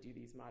 and then we do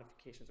these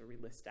modifications where we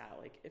list out,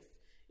 like,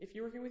 if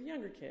you're working with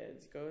younger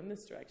kids, go in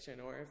this direction,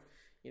 or if,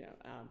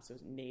 so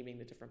naming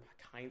the different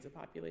kinds of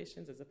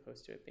populations as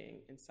opposed to it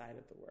being inside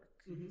of the work.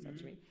 Is that what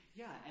you mean?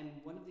 Yeah, and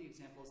one of the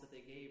examples that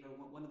they gave, or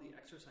one of the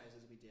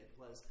exercises we did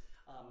was,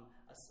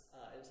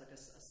 it was like a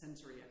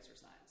sensory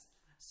exercise.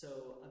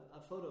 So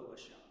a photo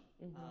was shown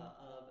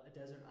of a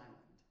desert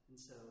island. And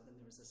so then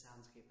there was a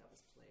soundscape that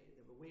was played.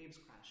 There were waves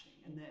crashing.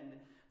 And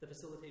then the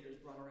facilitators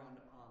brought around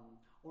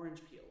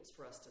orange peels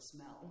for us to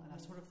smell. And I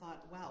sort of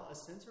thought, wow, a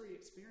sensory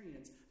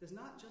experience does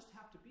not just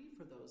have to be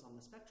for those on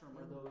the spectrum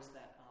or those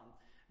that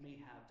may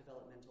have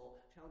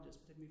developmental challenges,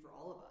 but it can be for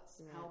all of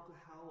us. Right.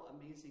 How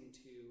amazing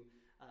to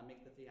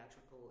make the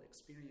theatrical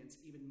experience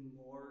even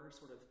more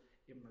sort of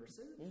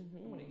immersive. I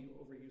don't want to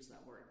overuse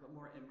that word, but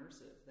more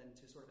immersive than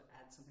to sort of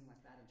add something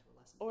like that into a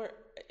lesson. Or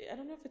I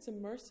don't know if it's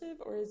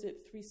immersive or is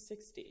it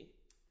 360?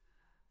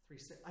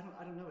 I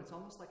don't know. It's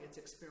almost like it's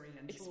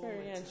experiential.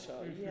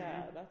 Experiential,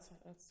 yeah, that's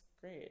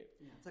great.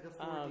 Yeah, it's like a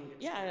 4D experience.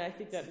 Yeah, and I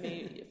think that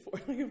may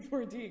like a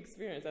 4D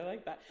experience. I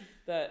like that.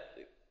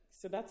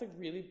 So that's a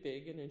really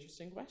big and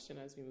interesting question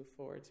as we move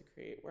forward to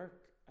create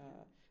work,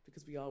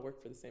 because we all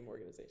work for the same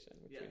organization,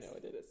 which we know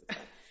what it is.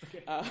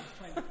 Okay.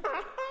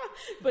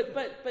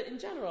 But in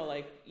general,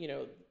 like,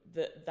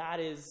 that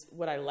is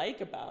what I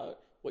like about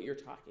what you're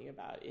talking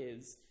about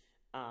is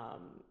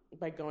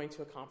by going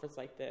to a conference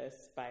like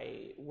this,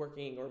 by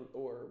working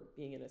or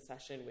being in a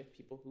session with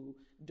people who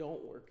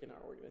don't work in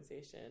our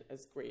organization,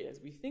 as great as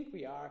we think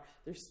we are,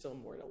 there's still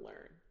more to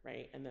learn,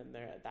 right? And then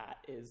that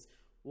is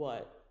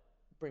what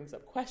brings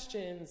up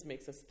questions,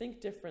 makes us think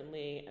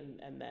differently,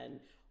 and then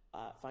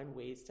find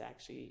ways to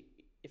actually,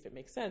 if it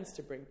makes sense,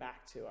 to bring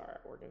back to our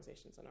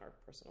organizations and our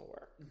personal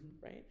work,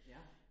 right? Yeah.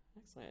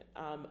 Excellent.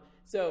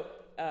 So,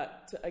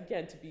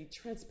 to be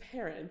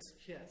transparent,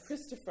 Yes.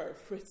 Christopher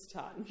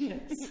Fritzton,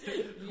 Yes.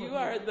 you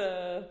are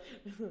the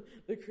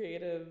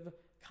creative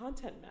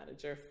content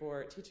manager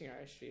for Teaching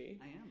Artistry.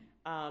 I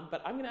am.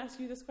 But I'm going to ask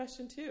you this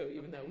question too,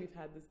 even though we've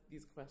had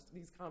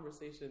these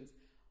conversations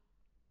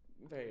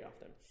very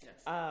often.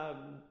 Yes.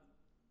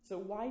 So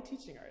why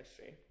Teaching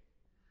Artistry?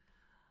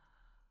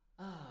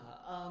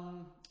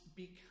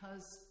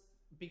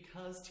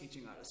 Because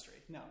teaching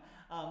artistry. No.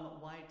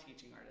 Why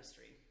teaching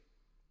artistry?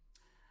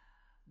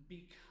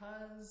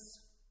 Because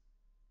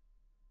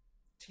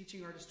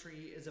teaching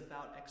artistry is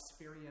about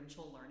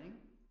experiential learning.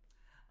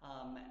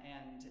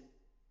 And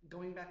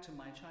going back to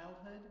my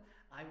childhood,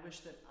 I wish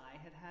that I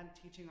had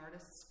teaching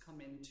artists come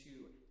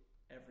into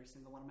every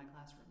single one of my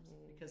classrooms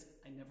because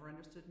I never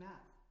understood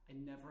math. I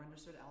never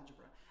understood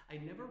algebra. I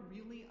never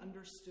really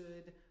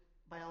understood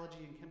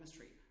biology and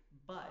chemistry,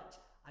 but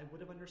I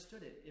would have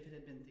understood it if it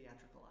had been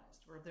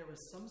theatricalized, or if there was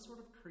some sort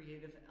of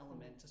creative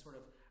element to sort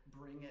of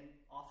bring it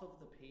off of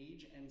the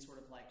page and sort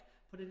of like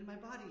put it in my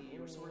body,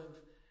 or sort of,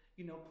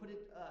 put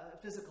it,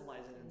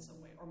 physicalize it in some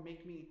way, or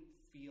make me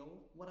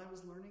feel what I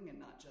was learning and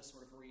not just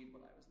sort of read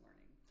what I was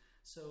learning.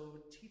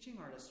 So teaching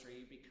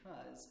artistry,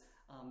 because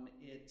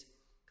it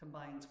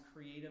combines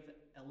creative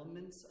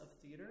elements of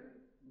theater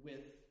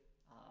with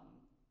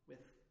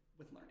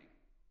learning.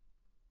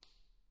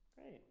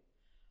 Great.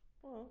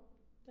 Well,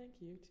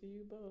 thank you to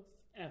you both.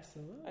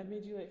 Absolutely. I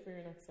made you late for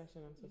your next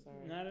session. I'm so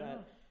sorry. Not at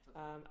all.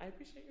 I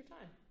appreciate your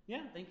time.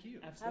 Yeah. Thank you.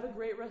 Have Absolutely. a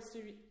great rest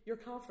of your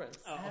conference.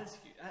 Oh.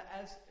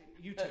 As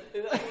you too.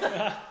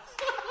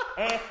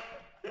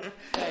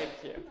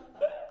 Thank you.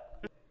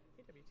 Hey,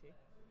 WT.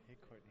 Hey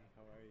Courtney,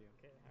 how are you?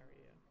 Good. How are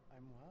you?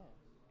 I'm well.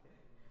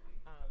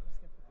 I'm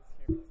just gonna put this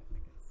here because I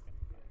think it's gonna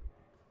be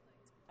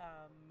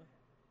fun.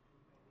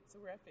 So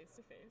we're at Face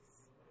to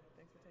Face.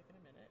 Thanks for taking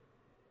a minute.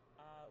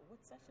 What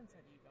sessions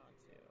have you gone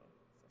to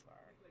so far?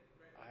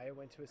 I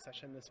went to a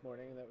session this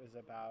morning that was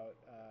about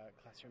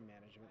classroom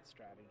management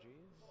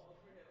strategies,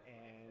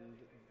 and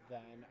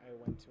then I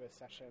went to a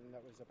session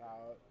that was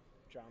about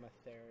drama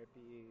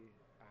therapy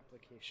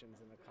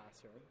applications in the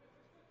classroom.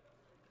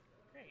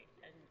 Great.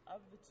 And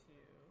of the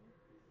two,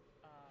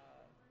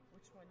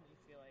 which one do you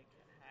feel like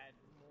had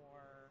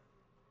more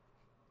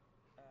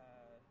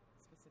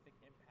specific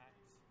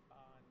impact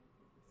on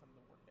some of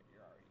the work that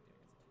you're already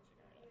doing as a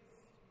teaching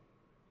artist?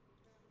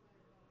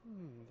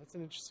 That's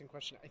an interesting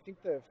question. I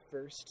think the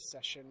first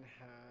session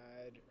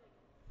had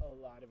a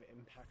lot of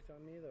impact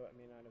on me, though it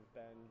may not have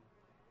been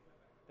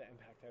the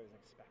impact I was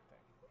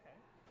expecting. Okay.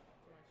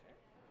 Do you want to share?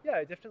 Yeah,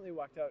 I definitely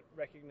walked out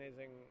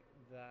recognizing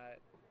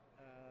that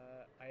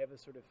I have a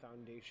sort of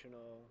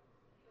foundational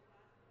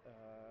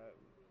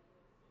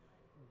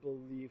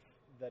belief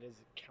that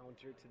is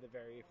counter to the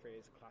very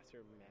phrase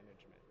classroom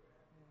management.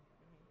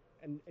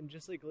 And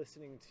just like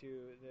listening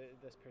to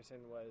this person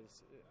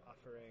was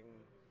offering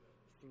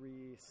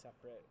 3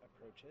 separate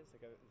approaches,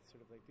 like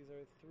sort of like these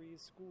are 3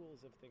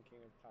 schools of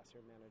thinking of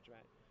classroom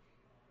management,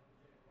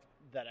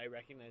 that I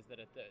recognized that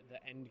at the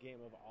end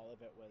game of all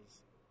of it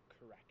was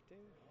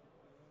correcting.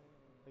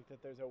 Like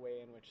that there's a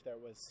way in which there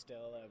was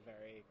still a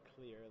very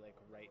clear like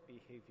right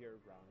behavior,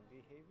 wrong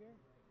behavior.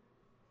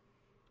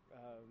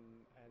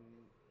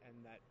 And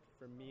that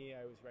for me,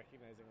 I was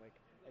recognizing like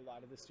a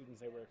lot of the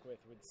students I work with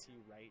would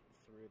see right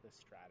through the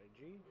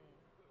strategy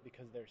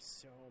because they're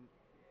so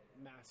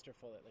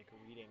masterful at like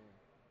reading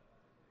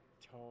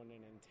tone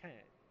and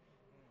intent.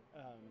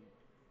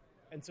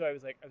 And so I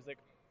was like,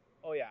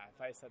 oh yeah, if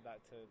I said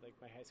that to like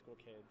my high school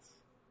kids,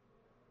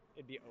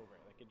 it'd be over.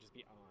 Like it'd just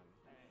be on.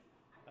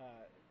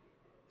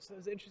 So it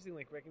was interesting,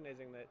 like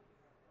recognizing that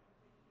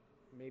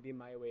maybe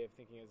my way of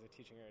thinking as a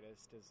teaching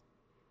artist is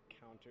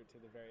counter to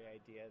the very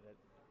idea that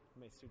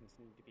my students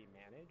need to be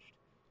managed.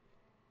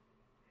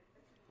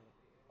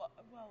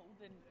 Well,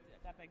 then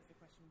that begs the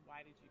question,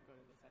 why did you go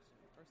to the session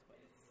in the first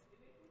place?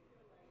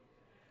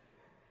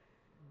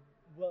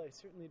 Well, I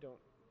certainly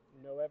don't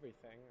know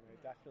everything, and I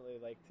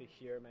definitely like to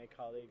hear my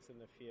colleagues in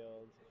the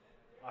field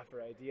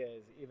offer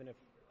ideas, even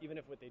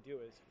if what they do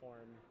is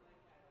form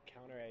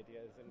counter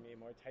ideas in me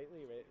more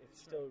tightly. Right? It's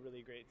still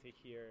really great to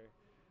hear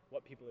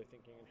what people are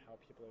thinking and how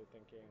people are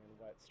thinking and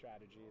what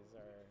strategies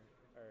are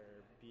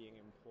being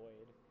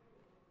employed.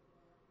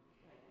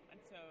 And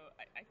so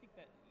I think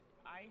that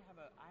I have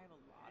a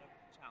lot of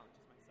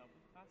challenges myself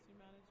with classroom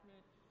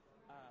management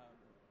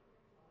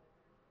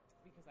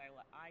because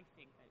I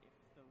think that if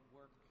the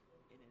work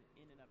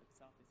in and of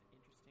itself is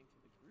interesting to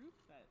the group,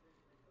 that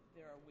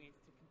there are ways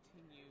to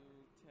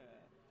continue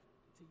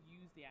to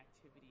use the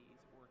activities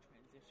or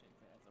transitions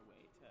as a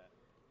way to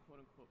quote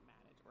unquote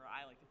manage, or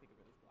I like to think of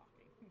it as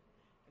blocking,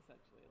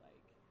 essentially. Like,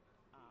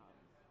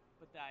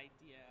 but the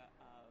idea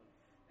of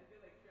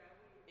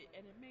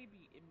and it may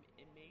be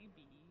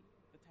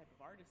the type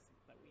of artists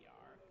that we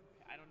are.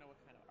 I don't know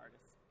what kind of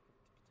artist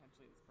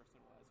potentially this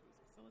person was who was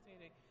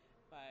facilitating,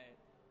 but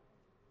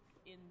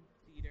in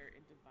theater,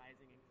 in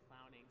devising and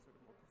clowning, sort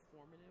of more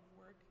performative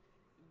work,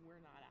 we're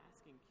not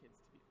asking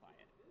kids to be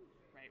quiet,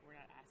 right? We're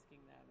not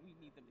asking them. We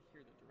need them to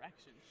hear the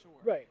direction,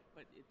 sure, right?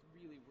 But it's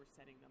really we're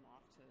setting them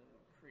off to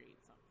create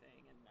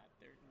something, and that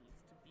there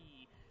needs to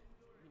be,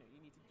 you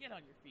need to get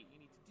on your feet. You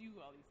need to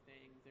do all these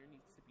things. There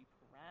needs to be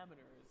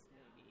parameters,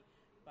 maybe,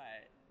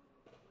 but.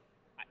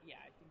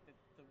 I think that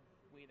the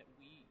way that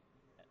we,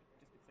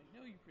 just because I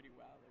know you pretty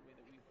well, the way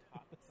that we've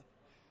talked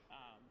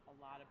a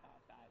lot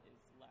about that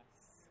is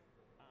less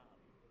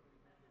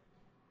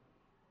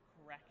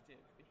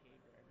corrective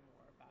behavior and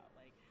more about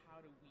like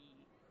how do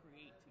we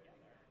create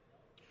together,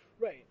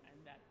 right? And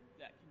that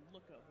can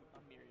look a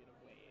myriad of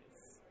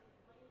ways.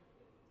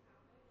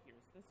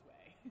 Here's this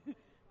way,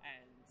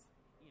 and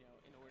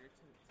in order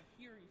to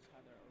hear each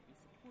other or be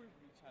supportive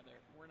of each other,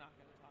 we're not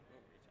going to talk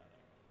over each other,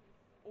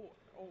 or.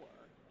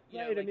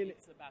 Right, I mean,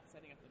 it's about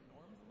setting up the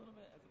norms a little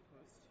bit as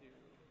opposed to.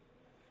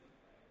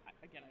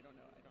 Again, I don't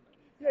know.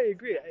 Yeah, I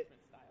agree.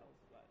 Styles,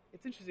 but.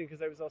 It's interesting because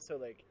I was also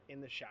like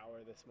in the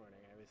shower this morning.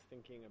 I was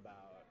thinking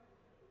about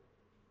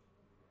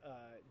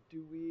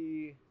do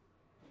we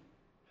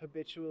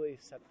habitually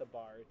set the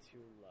bar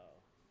too low?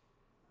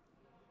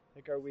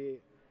 Like, are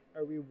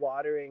we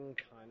watering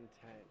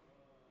content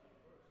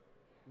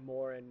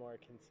more and more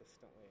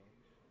consistently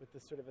with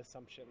this sort of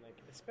assumption,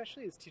 like,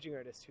 especially as teaching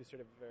artists who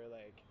sort of are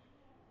like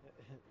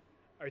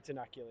arts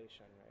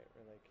inoculation, right?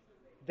 We're like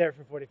there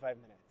for 45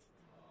 minutes.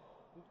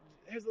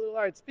 Here's a little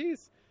arts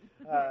piece.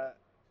 I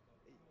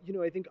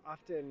think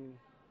often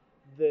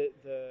the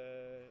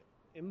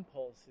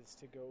impulse is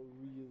to go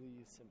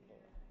really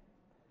simple,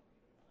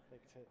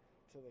 like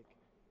to like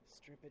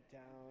strip it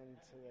down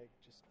to like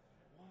just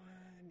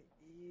one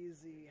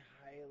easy,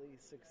 highly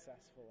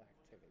successful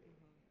activity.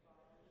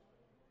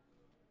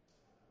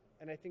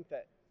 And I think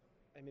that,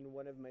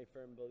 one of my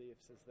firm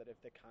beliefs is that if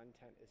the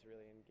content is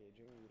really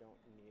engaging, you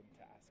don't need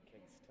to ask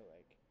kids to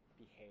like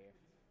behave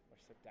or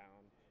sit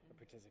down or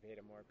participate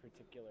a more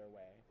particular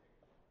way,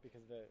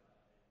 because the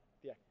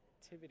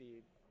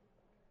activity,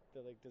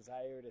 the like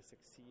desire to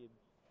succeed,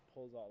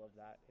 pulls all of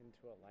that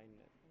into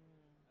alignment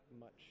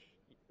much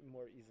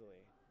more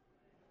easily.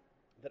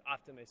 That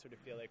often I sort of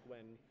feel like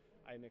when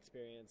I'm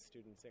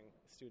experiencing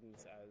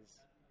students as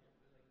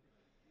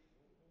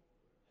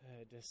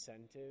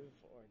dissentive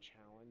or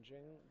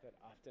challenging, that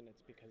often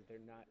it's because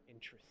they're not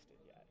interested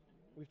yet.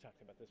 We've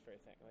talked about this very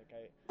thing. Like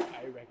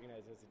I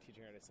recognize as a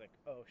teaching artist, like,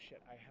 oh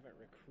shit, I haven't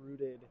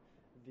recruited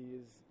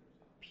these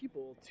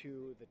people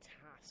to the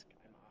task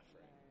I'm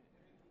offering.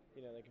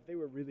 Like if they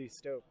were really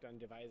stoked on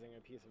devising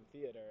a piece of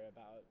theater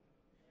about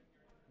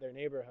their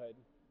neighborhood,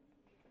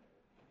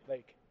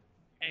 like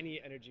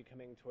any energy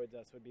coming towards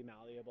us would be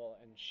malleable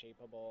and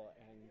shapeable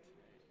and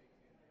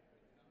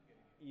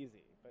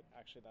easy. But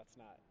actually that's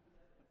not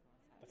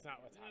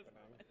what's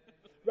happening.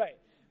 Right.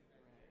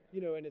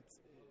 And it's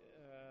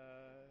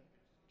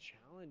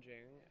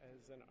challenging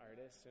as an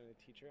artist and a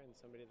teacher and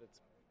somebody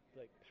that's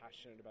like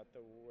passionate about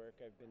the work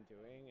I've been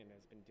doing and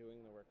has been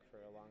doing the work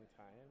for a long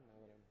time, now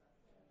that I'm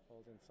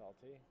old and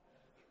salty.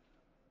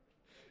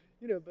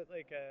 But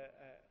like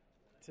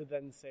to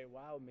then say,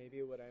 wow,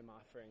 maybe what I'm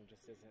offering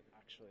just isn't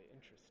actually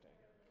interesting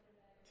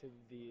to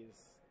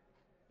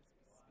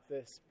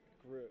this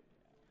group.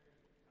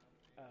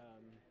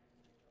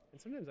 And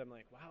sometimes I'm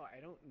like, wow,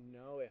 I don't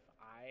know if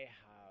I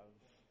have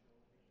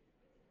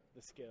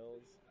the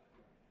skills.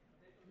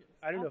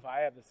 I don't know if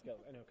I have the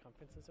skills. I know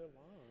conferences are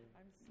long.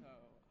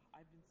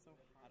 I've been so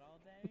hot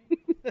all day,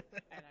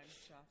 and I'm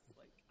just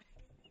like...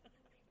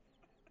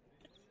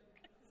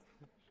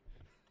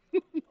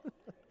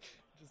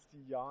 just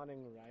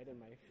yawning right in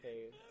my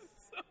face. I'm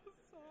so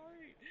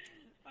sorry.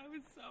 I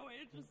was so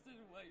interested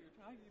in what you're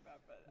talking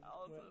about, but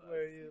also... What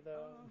were you,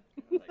 though?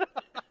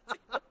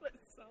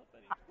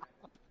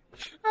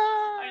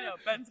 I know,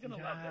 Ben's going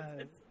to love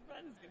this.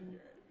 Ben's going to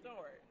hear it. Don't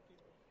worry.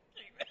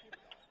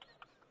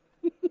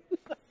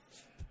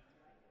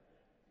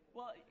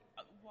 Well,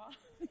 while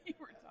you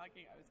were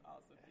talking, I was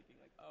also thinking,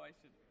 like, oh, I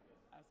should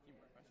ask you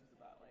more questions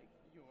about, like,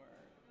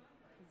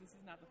 because this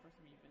is not the first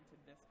time you've been to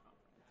this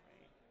conference,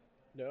 right?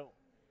 No.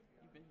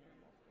 You've been here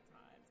multiple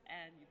times,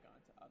 and you've gone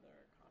to other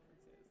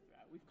conferences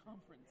throughout.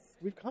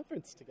 We've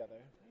conferenced together.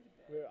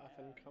 We're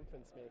often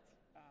conference mates.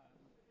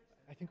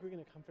 I think we're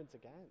going to conference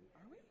again.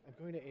 Are we? I'm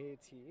going to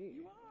AATE.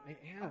 You are? I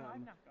am. Oh,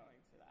 I'm not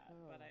going to that,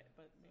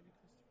 but maybe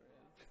Christopher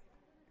is.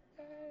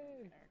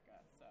 Hey.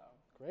 Erica, so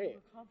great.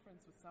 We'll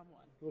conference with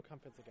someone. We'll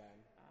conference again.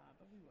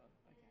 But we will.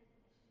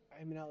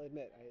 Okay. I'll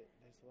admit,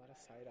 there's a lot of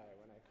side eye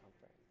when I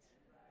conference.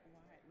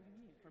 Why? What do you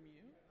mean? From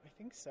you? I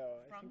think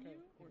so. From you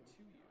or to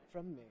you?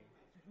 From me.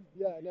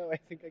 Yeah, no, I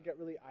think I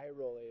get really eye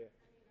rolly.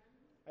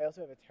 I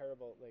also have a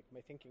terrible, like, my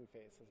thinking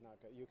face is not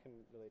good. You can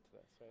relate to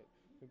this, right?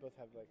 We both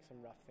have, like,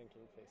 some rough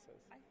thinking faces.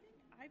 I think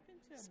I've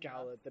been to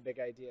scowl at the big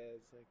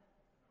ideas, like.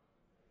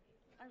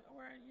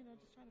 Or,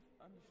 just try to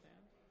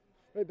understand.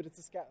 Right, but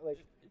it's a scowl, like,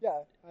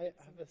 I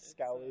have a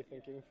scowly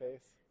thinking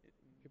face.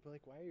 People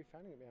are like, why are you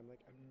frowning at me? I'm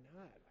like, I'm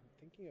not. I'm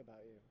thinking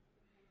about you.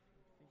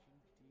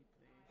 Thinking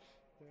deeply.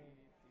 Yeah.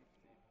 Deep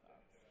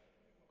thoughts.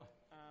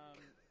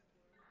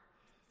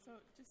 So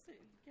just to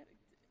get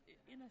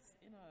in a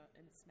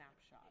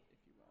snapshot, if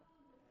you will.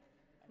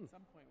 At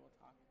some point, we'll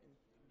talk in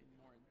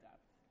more in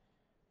depth.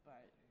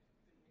 But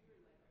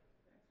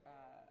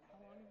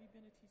how long have you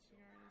been a teaching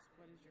artist?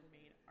 What is your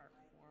main art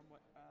form?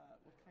 What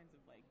kinds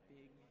of like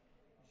big,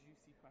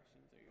 juicy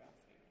questions are you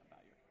asking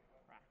about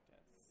your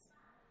practice?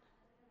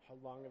 How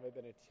long have I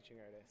been a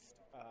teaching artist?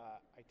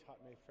 I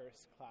taught my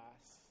first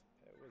class.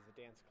 It was a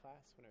dance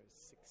class when I was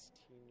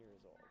 16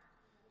 years old.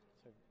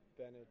 So I've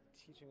been a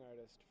teaching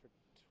artist for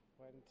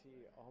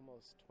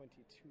almost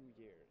 22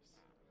 years.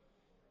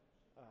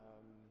 I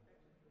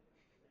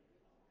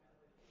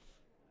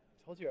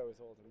told you I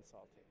was old and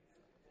salty.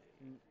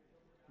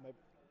 My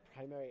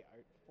primary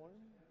art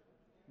form,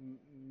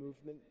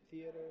 movement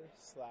theater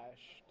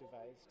 /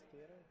 devised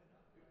theater,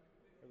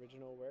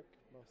 original work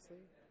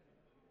mostly,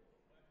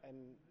 and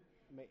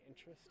my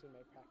interest in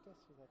my practice.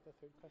 Was that the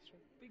third question?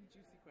 Big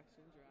juicy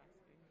questions you're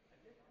asking.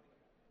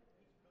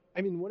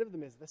 One of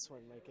them is this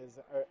one, like,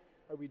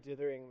 are we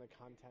dithering the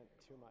content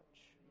too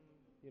much?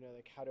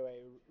 Like, how do I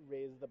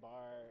raise the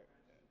bar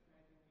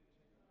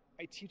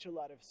I teach a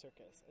lot of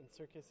circus, and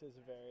circus is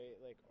very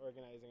like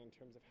organizing in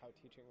terms of how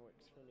teaching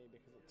works for me,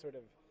 because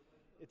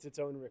it's its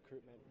own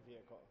recruitment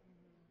vehicle.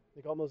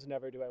 Like almost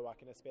never do I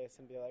walk in a space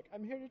and be like,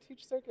 I'm here to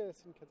teach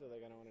circus, and kids are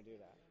like, I don't want to do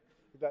that.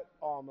 That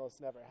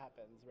almost never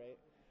happens, right?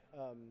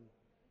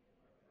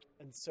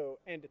 And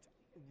it's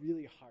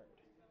really hard.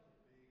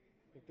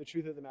 Like the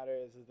truth of the matter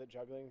is that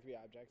juggling 3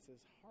 objects is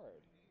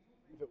hard.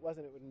 If it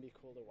wasn't, it wouldn't be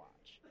cool to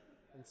watch.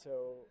 And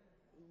so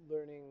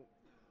learning,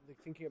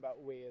 like thinking about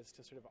ways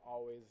to sort of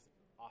always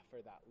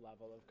offer that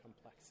level of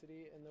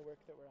complexity in the work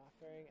that we're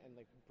offering, and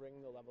like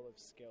bring the level of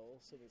skill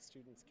so that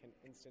students can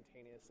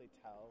instantaneously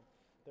tell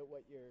that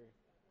what you're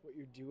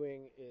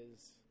doing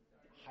is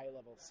high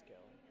level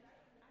skill,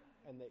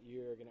 and that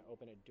you're going to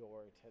open a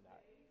door to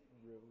that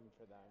room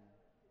for them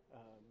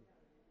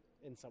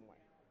in some way.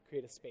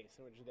 Create a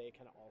space in which they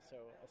can also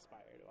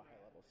aspire to a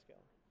high level skill.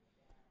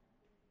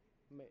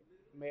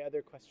 My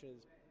other question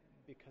is,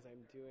 because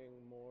I'm doing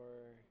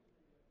more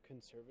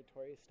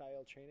conservatory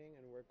style training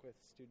and work with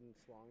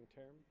students long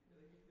term,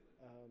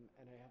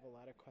 and I have a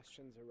lot of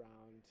questions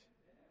around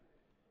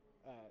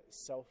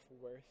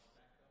self-worth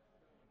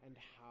and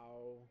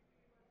how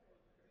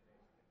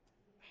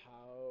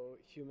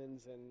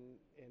humans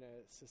in a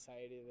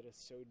society that is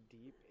so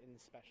deep in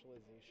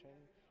specialization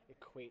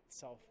equate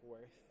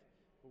self-worth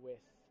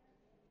with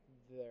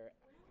their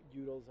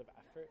utils of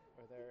effort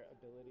or their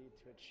ability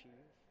to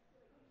achieve.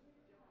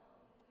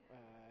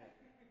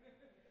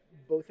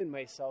 Both in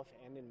myself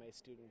and in my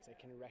students, I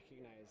can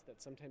recognize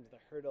that sometimes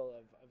the hurdle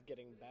of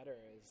getting better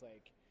is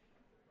like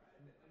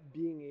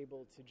being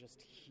able to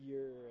just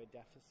hear a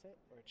deficit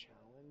or a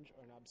challenge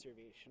or an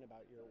observation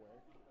about your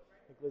work.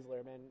 Like Liz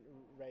Lerman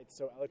writes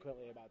so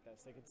eloquently about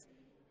this. Like it's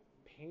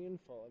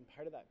painful, and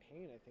part of that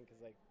pain, I think,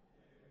 is like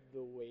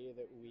the way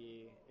that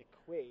we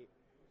equate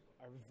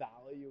our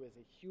value as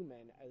a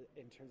human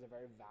in terms of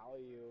our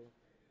value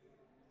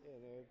in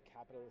a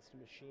capitalist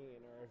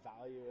machine, or our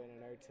value in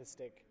an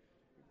artistic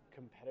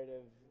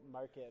competitive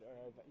market,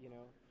 or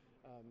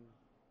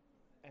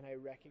and I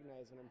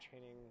recognize when I'm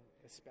training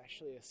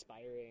especially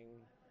aspiring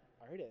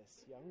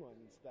artists, young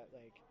ones, that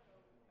like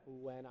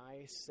when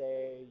I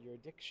say your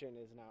diction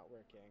is not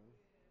working,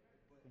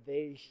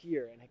 they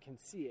hear, and I can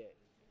see it,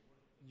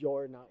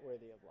 you're not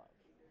worthy of love,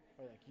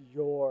 or like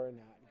you're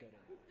not good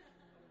enough.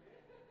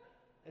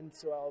 And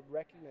so I'll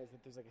recognize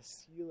that there's like a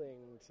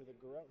ceiling to the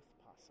growth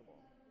possible,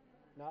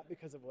 not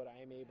because of what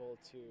I'm able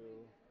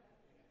to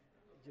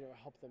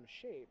help them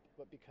shape,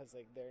 but because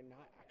like they're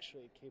not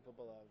actually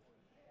capable of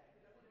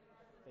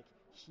like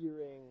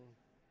hearing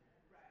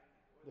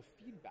the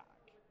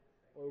feedback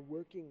or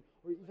working,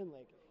 or even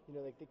like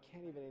they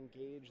can't even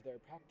engage their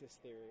practice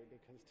theory,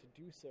 because to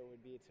do so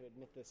would be to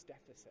admit this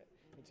deficit,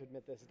 and to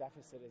admit this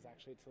deficit is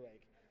actually to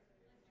like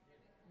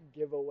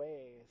give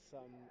away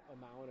some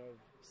amount of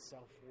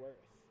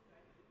self-worth,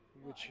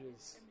 which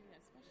is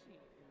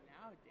especially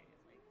nowadays,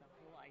 like the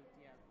whole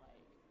idea of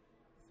like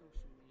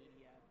social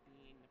media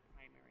being the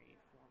primary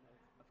form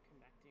of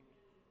connecting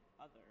with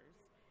others,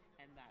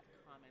 and that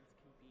comments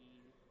can be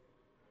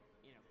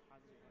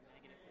positive or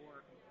negative,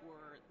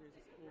 or there's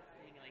this whole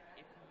thing like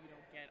if you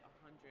don't get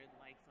 100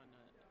 likes on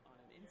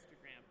an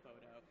Instagram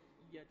photo,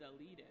 you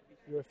delete it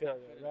because you're a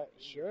failure, right?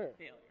 Sure.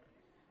 Failure.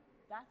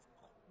 That's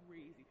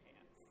crazy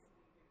pants.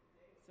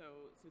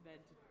 So then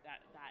to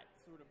that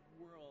sort of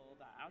world,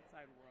 that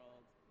outside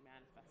world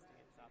manifesting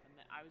itself, and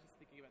then I was just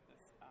thinking about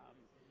this. I'm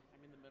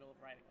in the middle of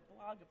writing a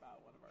blog about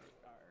one of our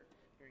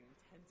very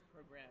intense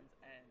programs,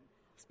 and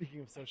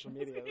speaking of social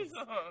media,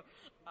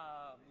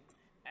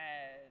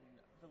 and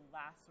the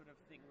last sort of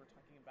thing we're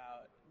talking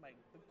about,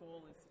 the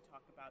goal is to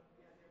talk about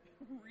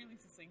really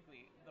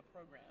succinctly the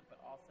program, but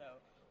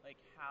also like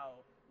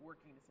how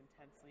working this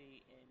intensely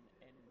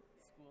in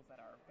schools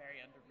that are very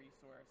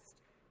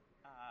under-resourced,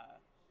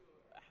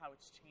 how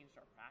it's changed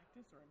our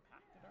practice or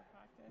impacted our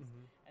practice.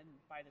 Mm-hmm. And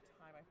by the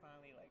time I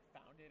finally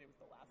found it was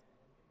the last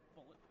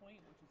bullet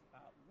point, which is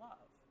about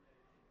love,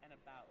 and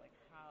about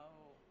how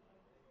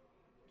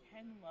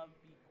can love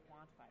be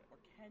quantified,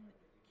 or can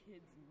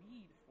kids'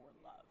 need for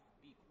love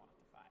be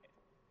quantified,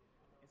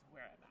 is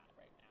where I'm at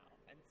right now.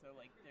 And so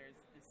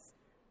there's this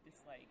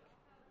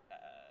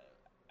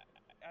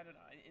I don't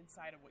know,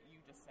 inside of what you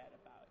just said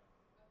about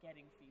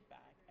getting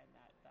feedback, and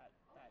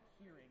that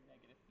hearing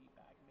negative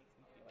feedback makes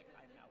me feel like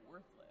I'm now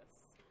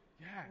worthless.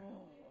 Yeah.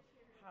 Oh,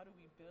 how do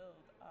we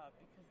build up?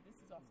 Because this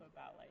is also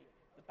about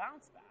the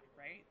bounce back,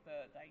 right?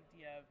 The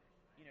idea of,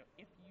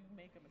 if you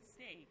make a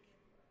mistake,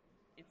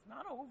 it's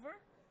not over.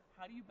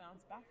 How do you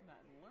bounce back from that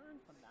and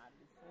learn from that,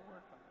 move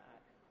forward from that,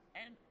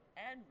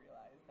 and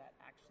realize that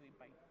actually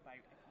by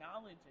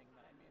acknowledging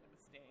that I made a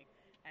mistake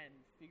and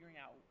figuring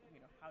out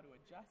how to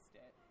adjust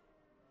it,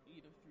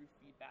 either through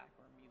feedback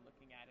or me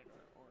looking at it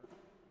or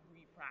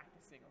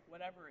re-practicing or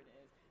whatever it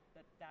is,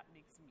 that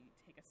makes me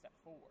take a step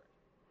forward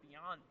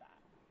beyond that.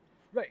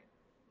 Right.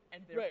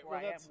 And therefore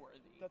right. Well, I am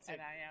worthy.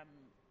 And I am,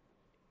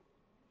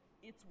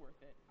 it's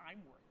worth it. I'm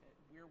worth it.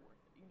 We're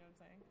worth it. You know what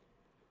I'm saying?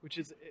 Which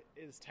is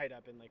tied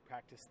up in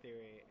practice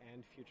theory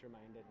and future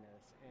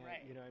mindedness. And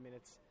right.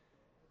 it's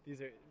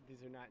these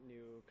are not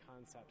new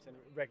concepts, and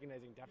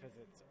recognizing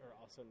deficits are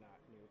also not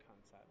new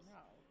concepts.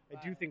 No, I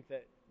do think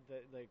that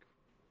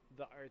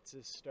the arts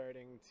is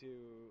starting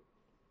to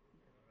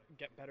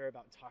get better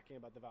about talking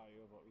about the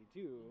value of what we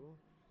do,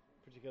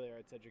 particularly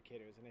arts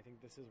educators. And I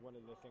think this is one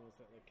of the things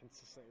that like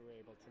consistently we're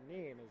able to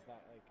name is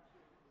that like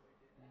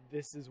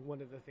this is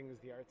one of the things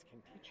the arts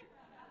can teach you.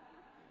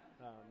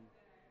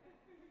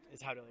 Is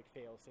how to like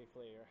fail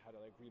safely or how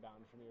to like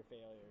rebound from your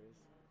failures.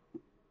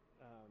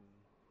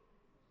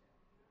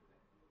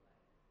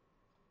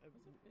 Those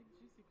are big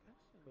juicy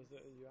questions.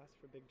 You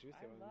asked for big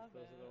juicy ones. Love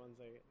Those it. are the ones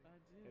I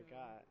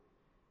got.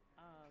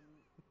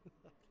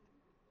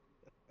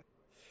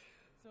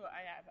 So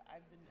I'm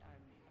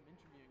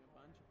interviewing a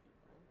bunch of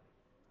people.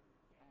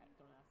 I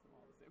don't ask them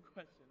all the same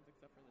questions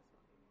except for this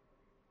one.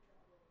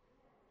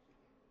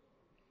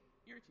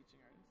 You're a teaching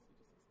artist, you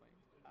just explained.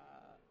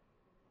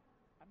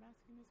 I'm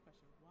asking this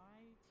question: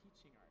 why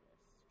teaching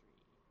artistry?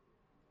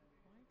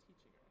 Why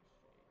teaching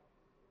artistry?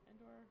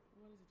 And/or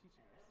what is a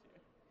teaching artist do?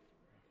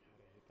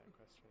 God, I hate that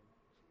question.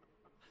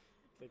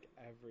 It's like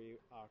every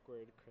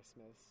awkward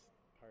Christmas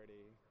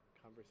party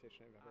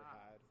conversation I've ever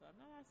had. So I'm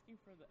not asking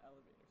for the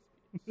elevator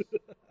speech.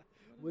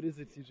 What is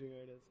a teaching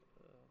artist?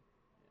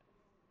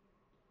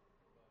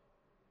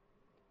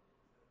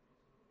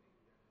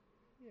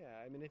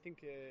 Yeah, I mean, I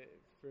think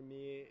for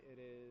me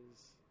it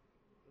is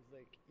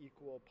like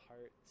equal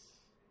parts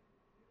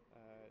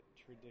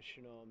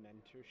traditional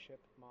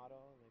mentorship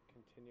model, like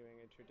continuing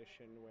a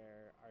tradition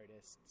where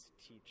artists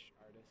teach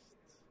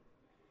artists,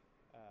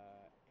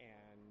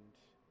 and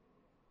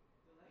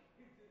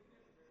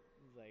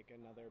like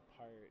another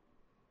part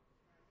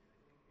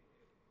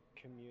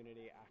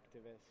community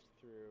activist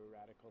through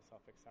radical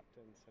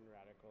self-acceptance and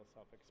radical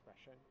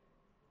self-expression.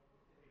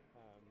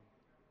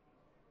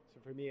 So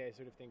for me, I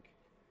sort of think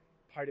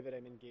part of it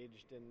I'm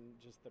engaged in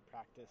just the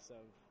practice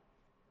of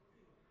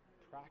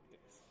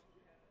practice.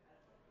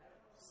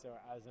 So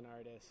as an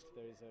artist,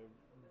 there's a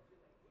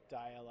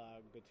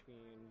dialogue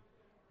between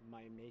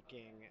my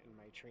making and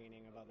my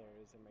training of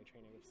others and my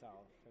training of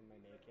self, and my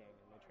making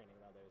and my training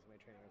of others and my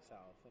training of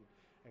self. And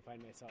I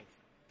find myself,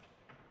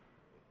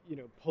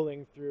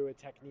 pulling through a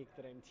technique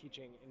that I'm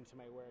teaching into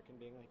my work and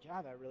being like,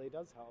 yeah, that really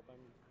does help.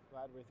 I'm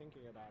glad we're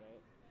thinking about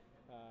it.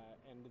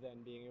 And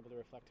then being able to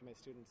reflect to my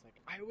students, like,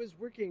 I was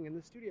working in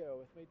the studio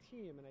with my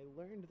team and I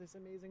learned this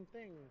amazing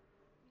thing.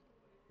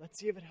 Let's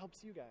see if it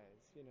helps you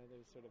guys.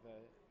 There's sort of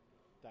a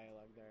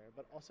dialogue there.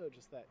 But also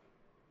just that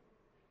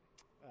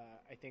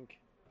I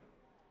think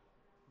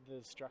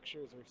the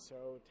structures are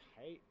so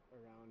tight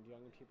around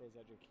young people's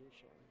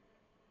education.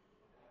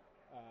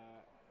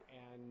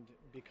 And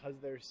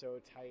because they're so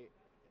tight,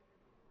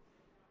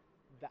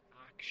 the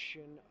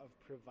action of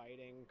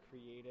providing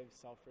creative,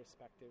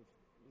 self-reflective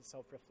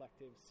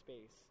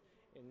space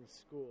in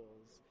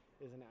schools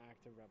is an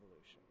act of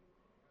revolution.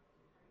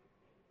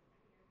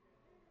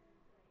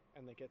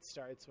 And it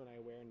starts when I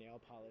wear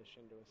nail polish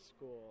into a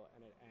school,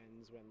 and it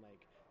ends when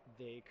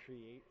they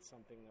create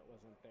something that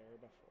wasn't there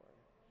before.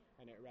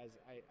 And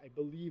I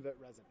believe it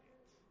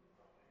resonates.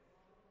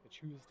 I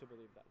choose to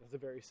believe that. That's a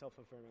very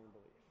self-affirming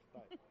belief,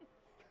 but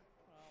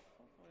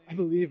I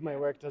believe my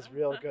work does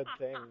real good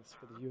things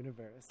for the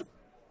universe.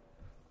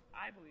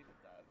 I believe it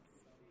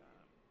does.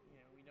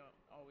 We don't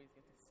always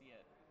get to see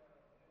it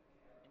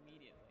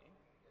immediately,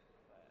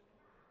 but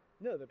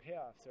no, the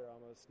payoffs are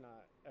almost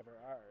not ever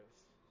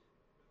ours.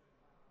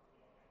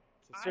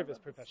 It's a service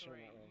profession that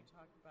way. You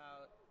talked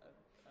about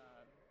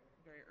a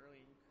very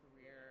early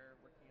career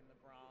working in the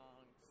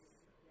Bronx,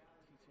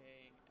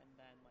 teaching, and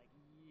then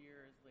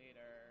years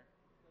later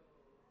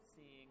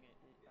seeing it.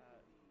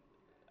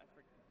 I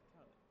forget.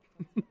 Tell it.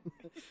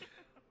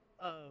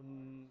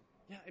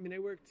 Yeah, I mean, I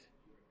worked.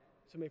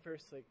 So my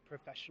first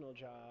professional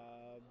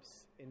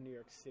jobs in New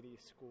York City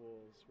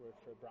schools were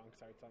for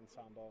Bronx Arts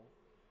Ensemble,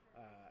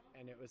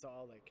 and it was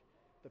all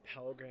the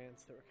Pell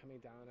Grants that were coming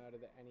down out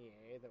of the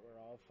NEA that were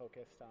all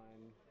focused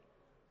on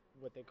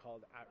what they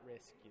called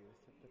at-risk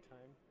youth at the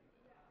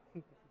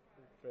time.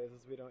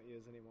 Phrases we don't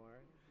use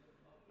anymore.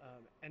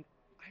 And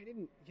I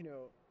didn't,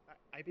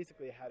 I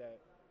basically had a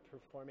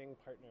performing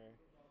partner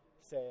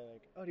say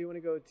oh, do you want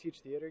to go teach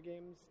theater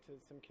games to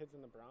some kids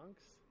in the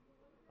Bronx?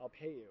 I'll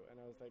pay you. And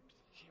I was like,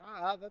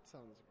 yeah, that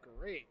sounds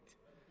great.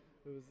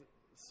 It was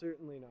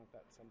certainly not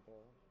that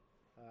simple.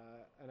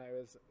 And I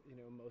was,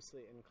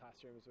 mostly in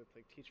classrooms with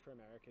Teach for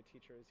America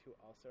teachers who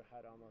also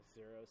had almost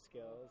zero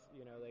skills.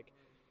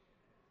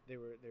 They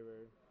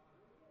were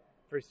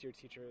first-year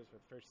teachers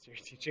with first-year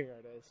teaching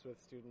artists with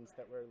students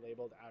that were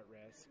labeled at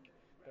risk,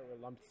 that were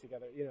lumped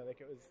together. It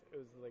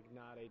was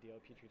not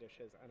ideal petri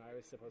dishes. And I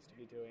was supposed to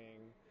be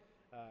doing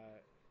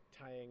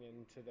tying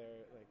into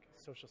their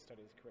social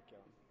studies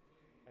curriculum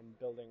and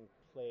building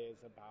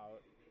plays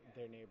about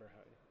their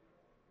neighborhood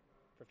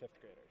for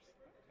fifth graders.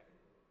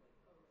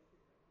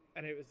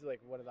 And it was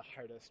one of the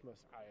hardest,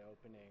 most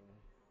eye-opening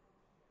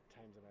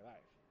times of my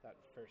life. That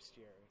first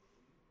year,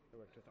 I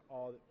worked with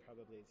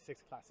probably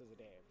 6 classes a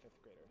day of fifth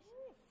graders.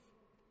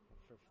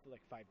 for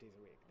like 5 days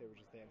a week.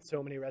 They had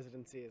so many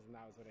residencies, and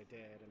that was what I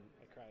did, and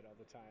I cried all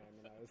the time,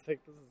 and I was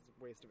like, this is a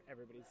waste of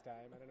everybody's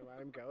time. I don't know why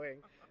I'm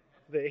going.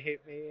 They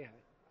hate me.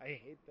 I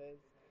hate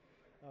this.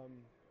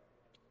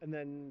 And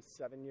then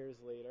 7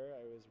 years later,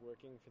 I was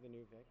working for the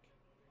New Vic.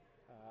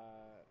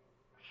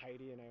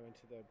 Heidi and I went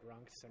to the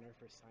Bronx Center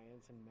for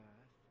Science and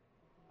Math,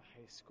 a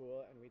high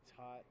school, and we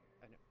taught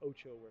an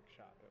Ocho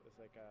workshop. It was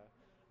like a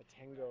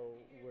tango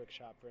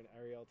workshop for an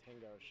aerial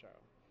tango show.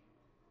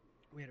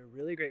 We had a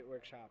really great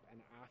workshop,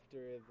 and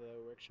after the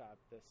workshop,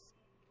 this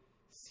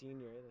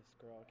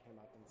girl came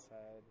up and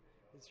said,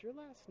 "Is your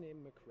last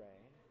name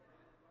McRae?"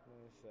 And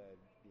I said,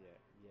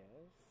 yes.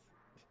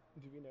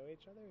 Do we know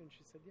each other? And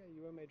she said, yeah,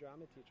 you were my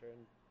drama teacher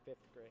in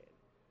 5th grade.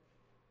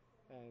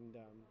 And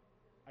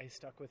I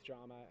stuck with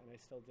drama, and I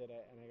still did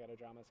it, and I got a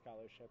drama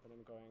scholarship, and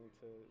I'm going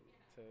to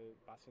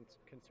Boston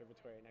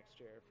Conservatory next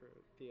year for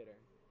theater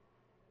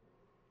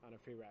on a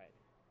free ride.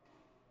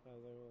 I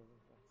was like, well,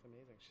 that's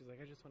amazing. She's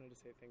like, I just wanted to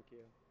say thank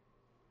you.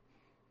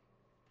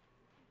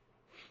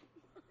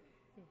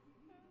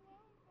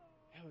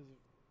 It was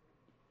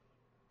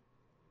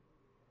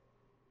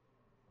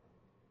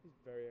a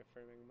very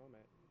affirming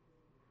moment.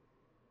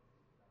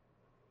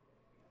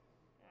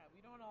 Yeah,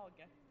 we don't all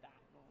get that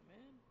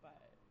moment,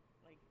 but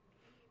like.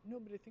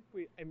 No, but I think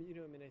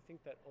I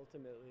think that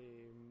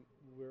ultimately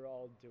we're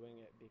all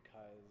doing it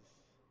because,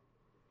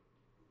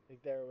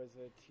 like, there was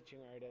a teaching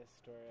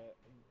artist or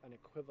an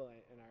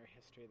equivalent in our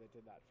history that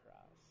did that for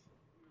us.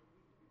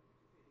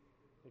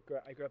 Like,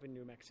 I grew up in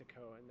New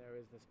Mexico, and there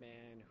was this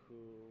man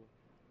who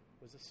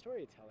was a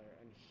storyteller,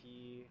 and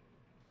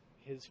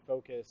his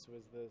focus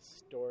was the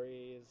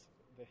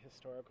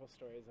historical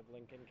stories of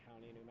Lincoln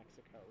County, New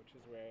Mexico, which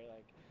is where,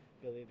 like,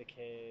 Billy the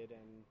Kid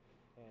and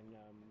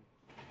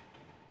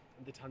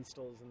the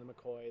Tunstals and the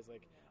McCoys,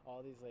 like,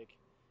 all these, like,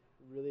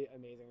 really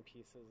amazing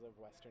pieces of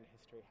Western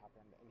history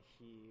happened. And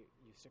he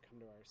used to come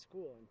to our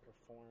school and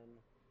perform,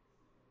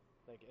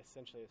 like,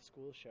 essentially a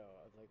school show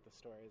of, like, the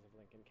stories of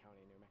Lincoln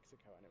County, New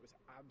Mexico. And it was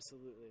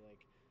absolutely,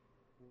 like,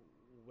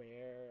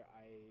 where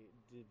I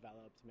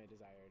developed my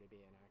desire to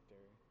be an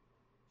actor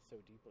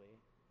so deeply.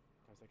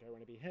 I was like, I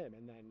want to be him.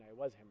 And then I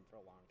was him for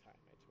a long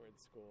time. I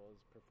toured schools,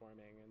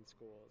 performing in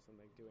schools, and,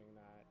 like, doing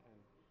that. And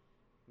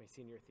my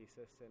senior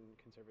thesis in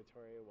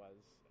conservatory was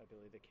a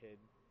Billy the Kid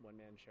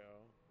one-man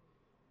show.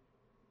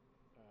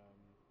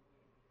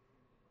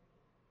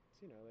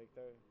 So, like,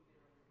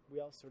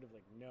 we all sort of,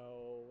 like,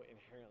 know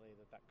inherently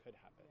that could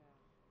happen. Yeah.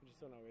 We just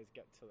don't always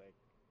get to, like,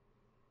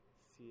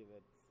 see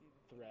the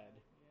thread.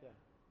 Yeah.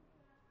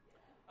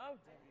 Oh,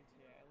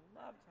 WT, I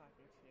love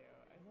talking to you.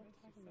 I love miss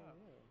talking you to so.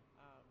 you.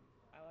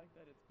 I like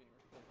that it's being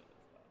recorded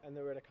as well. And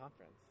then we're at a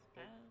conference.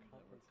 Good And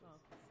conferences. we're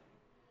conferencing.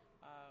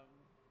 Well,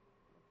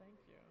 thank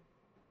you.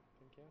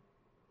 Thank you.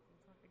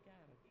 We'll talk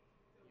again.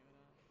 You and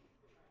I.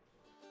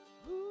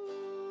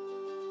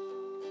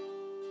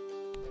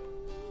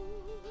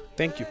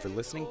 Thank you for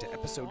listening to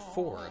episode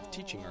 4 of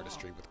Teaching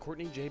Artistry with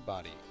Courtney J.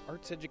 Body,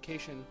 arts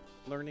education,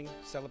 learning,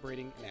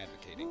 celebrating, and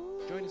advocating.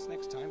 Join us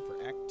next time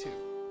for Act 2.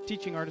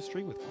 Teaching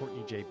Artistry with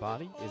Courtney J.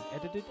 Body is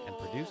edited and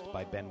produced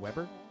by Ben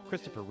Weber.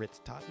 Christopher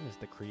Ritz-Totten is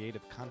the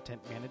creative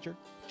content manager.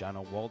 John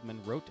O. Waldman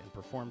wrote and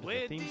performed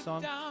the theme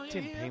song.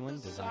 Tim Palin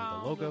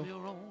designed the logo.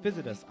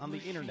 Visit us on the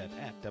internet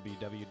at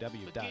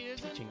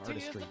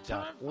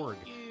www.teachingartistry.org.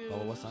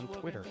 Follow us on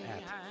Twitter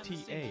at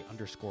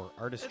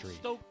TA_artistry.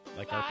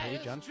 Like our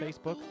page on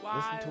Facebook,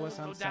 listen to us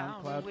on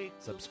SoundCloud,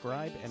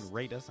 subscribe and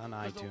rate us on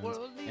iTunes,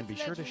 and be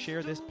sure to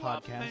share this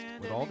podcast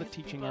with all the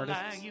teaching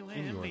artists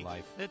in your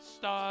life. Let's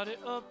start it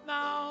up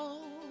now.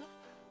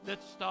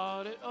 Let's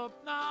start it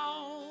up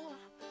now.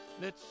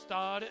 Let's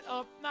start it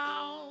up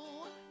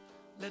now.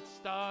 Let's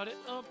start it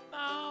up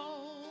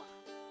now.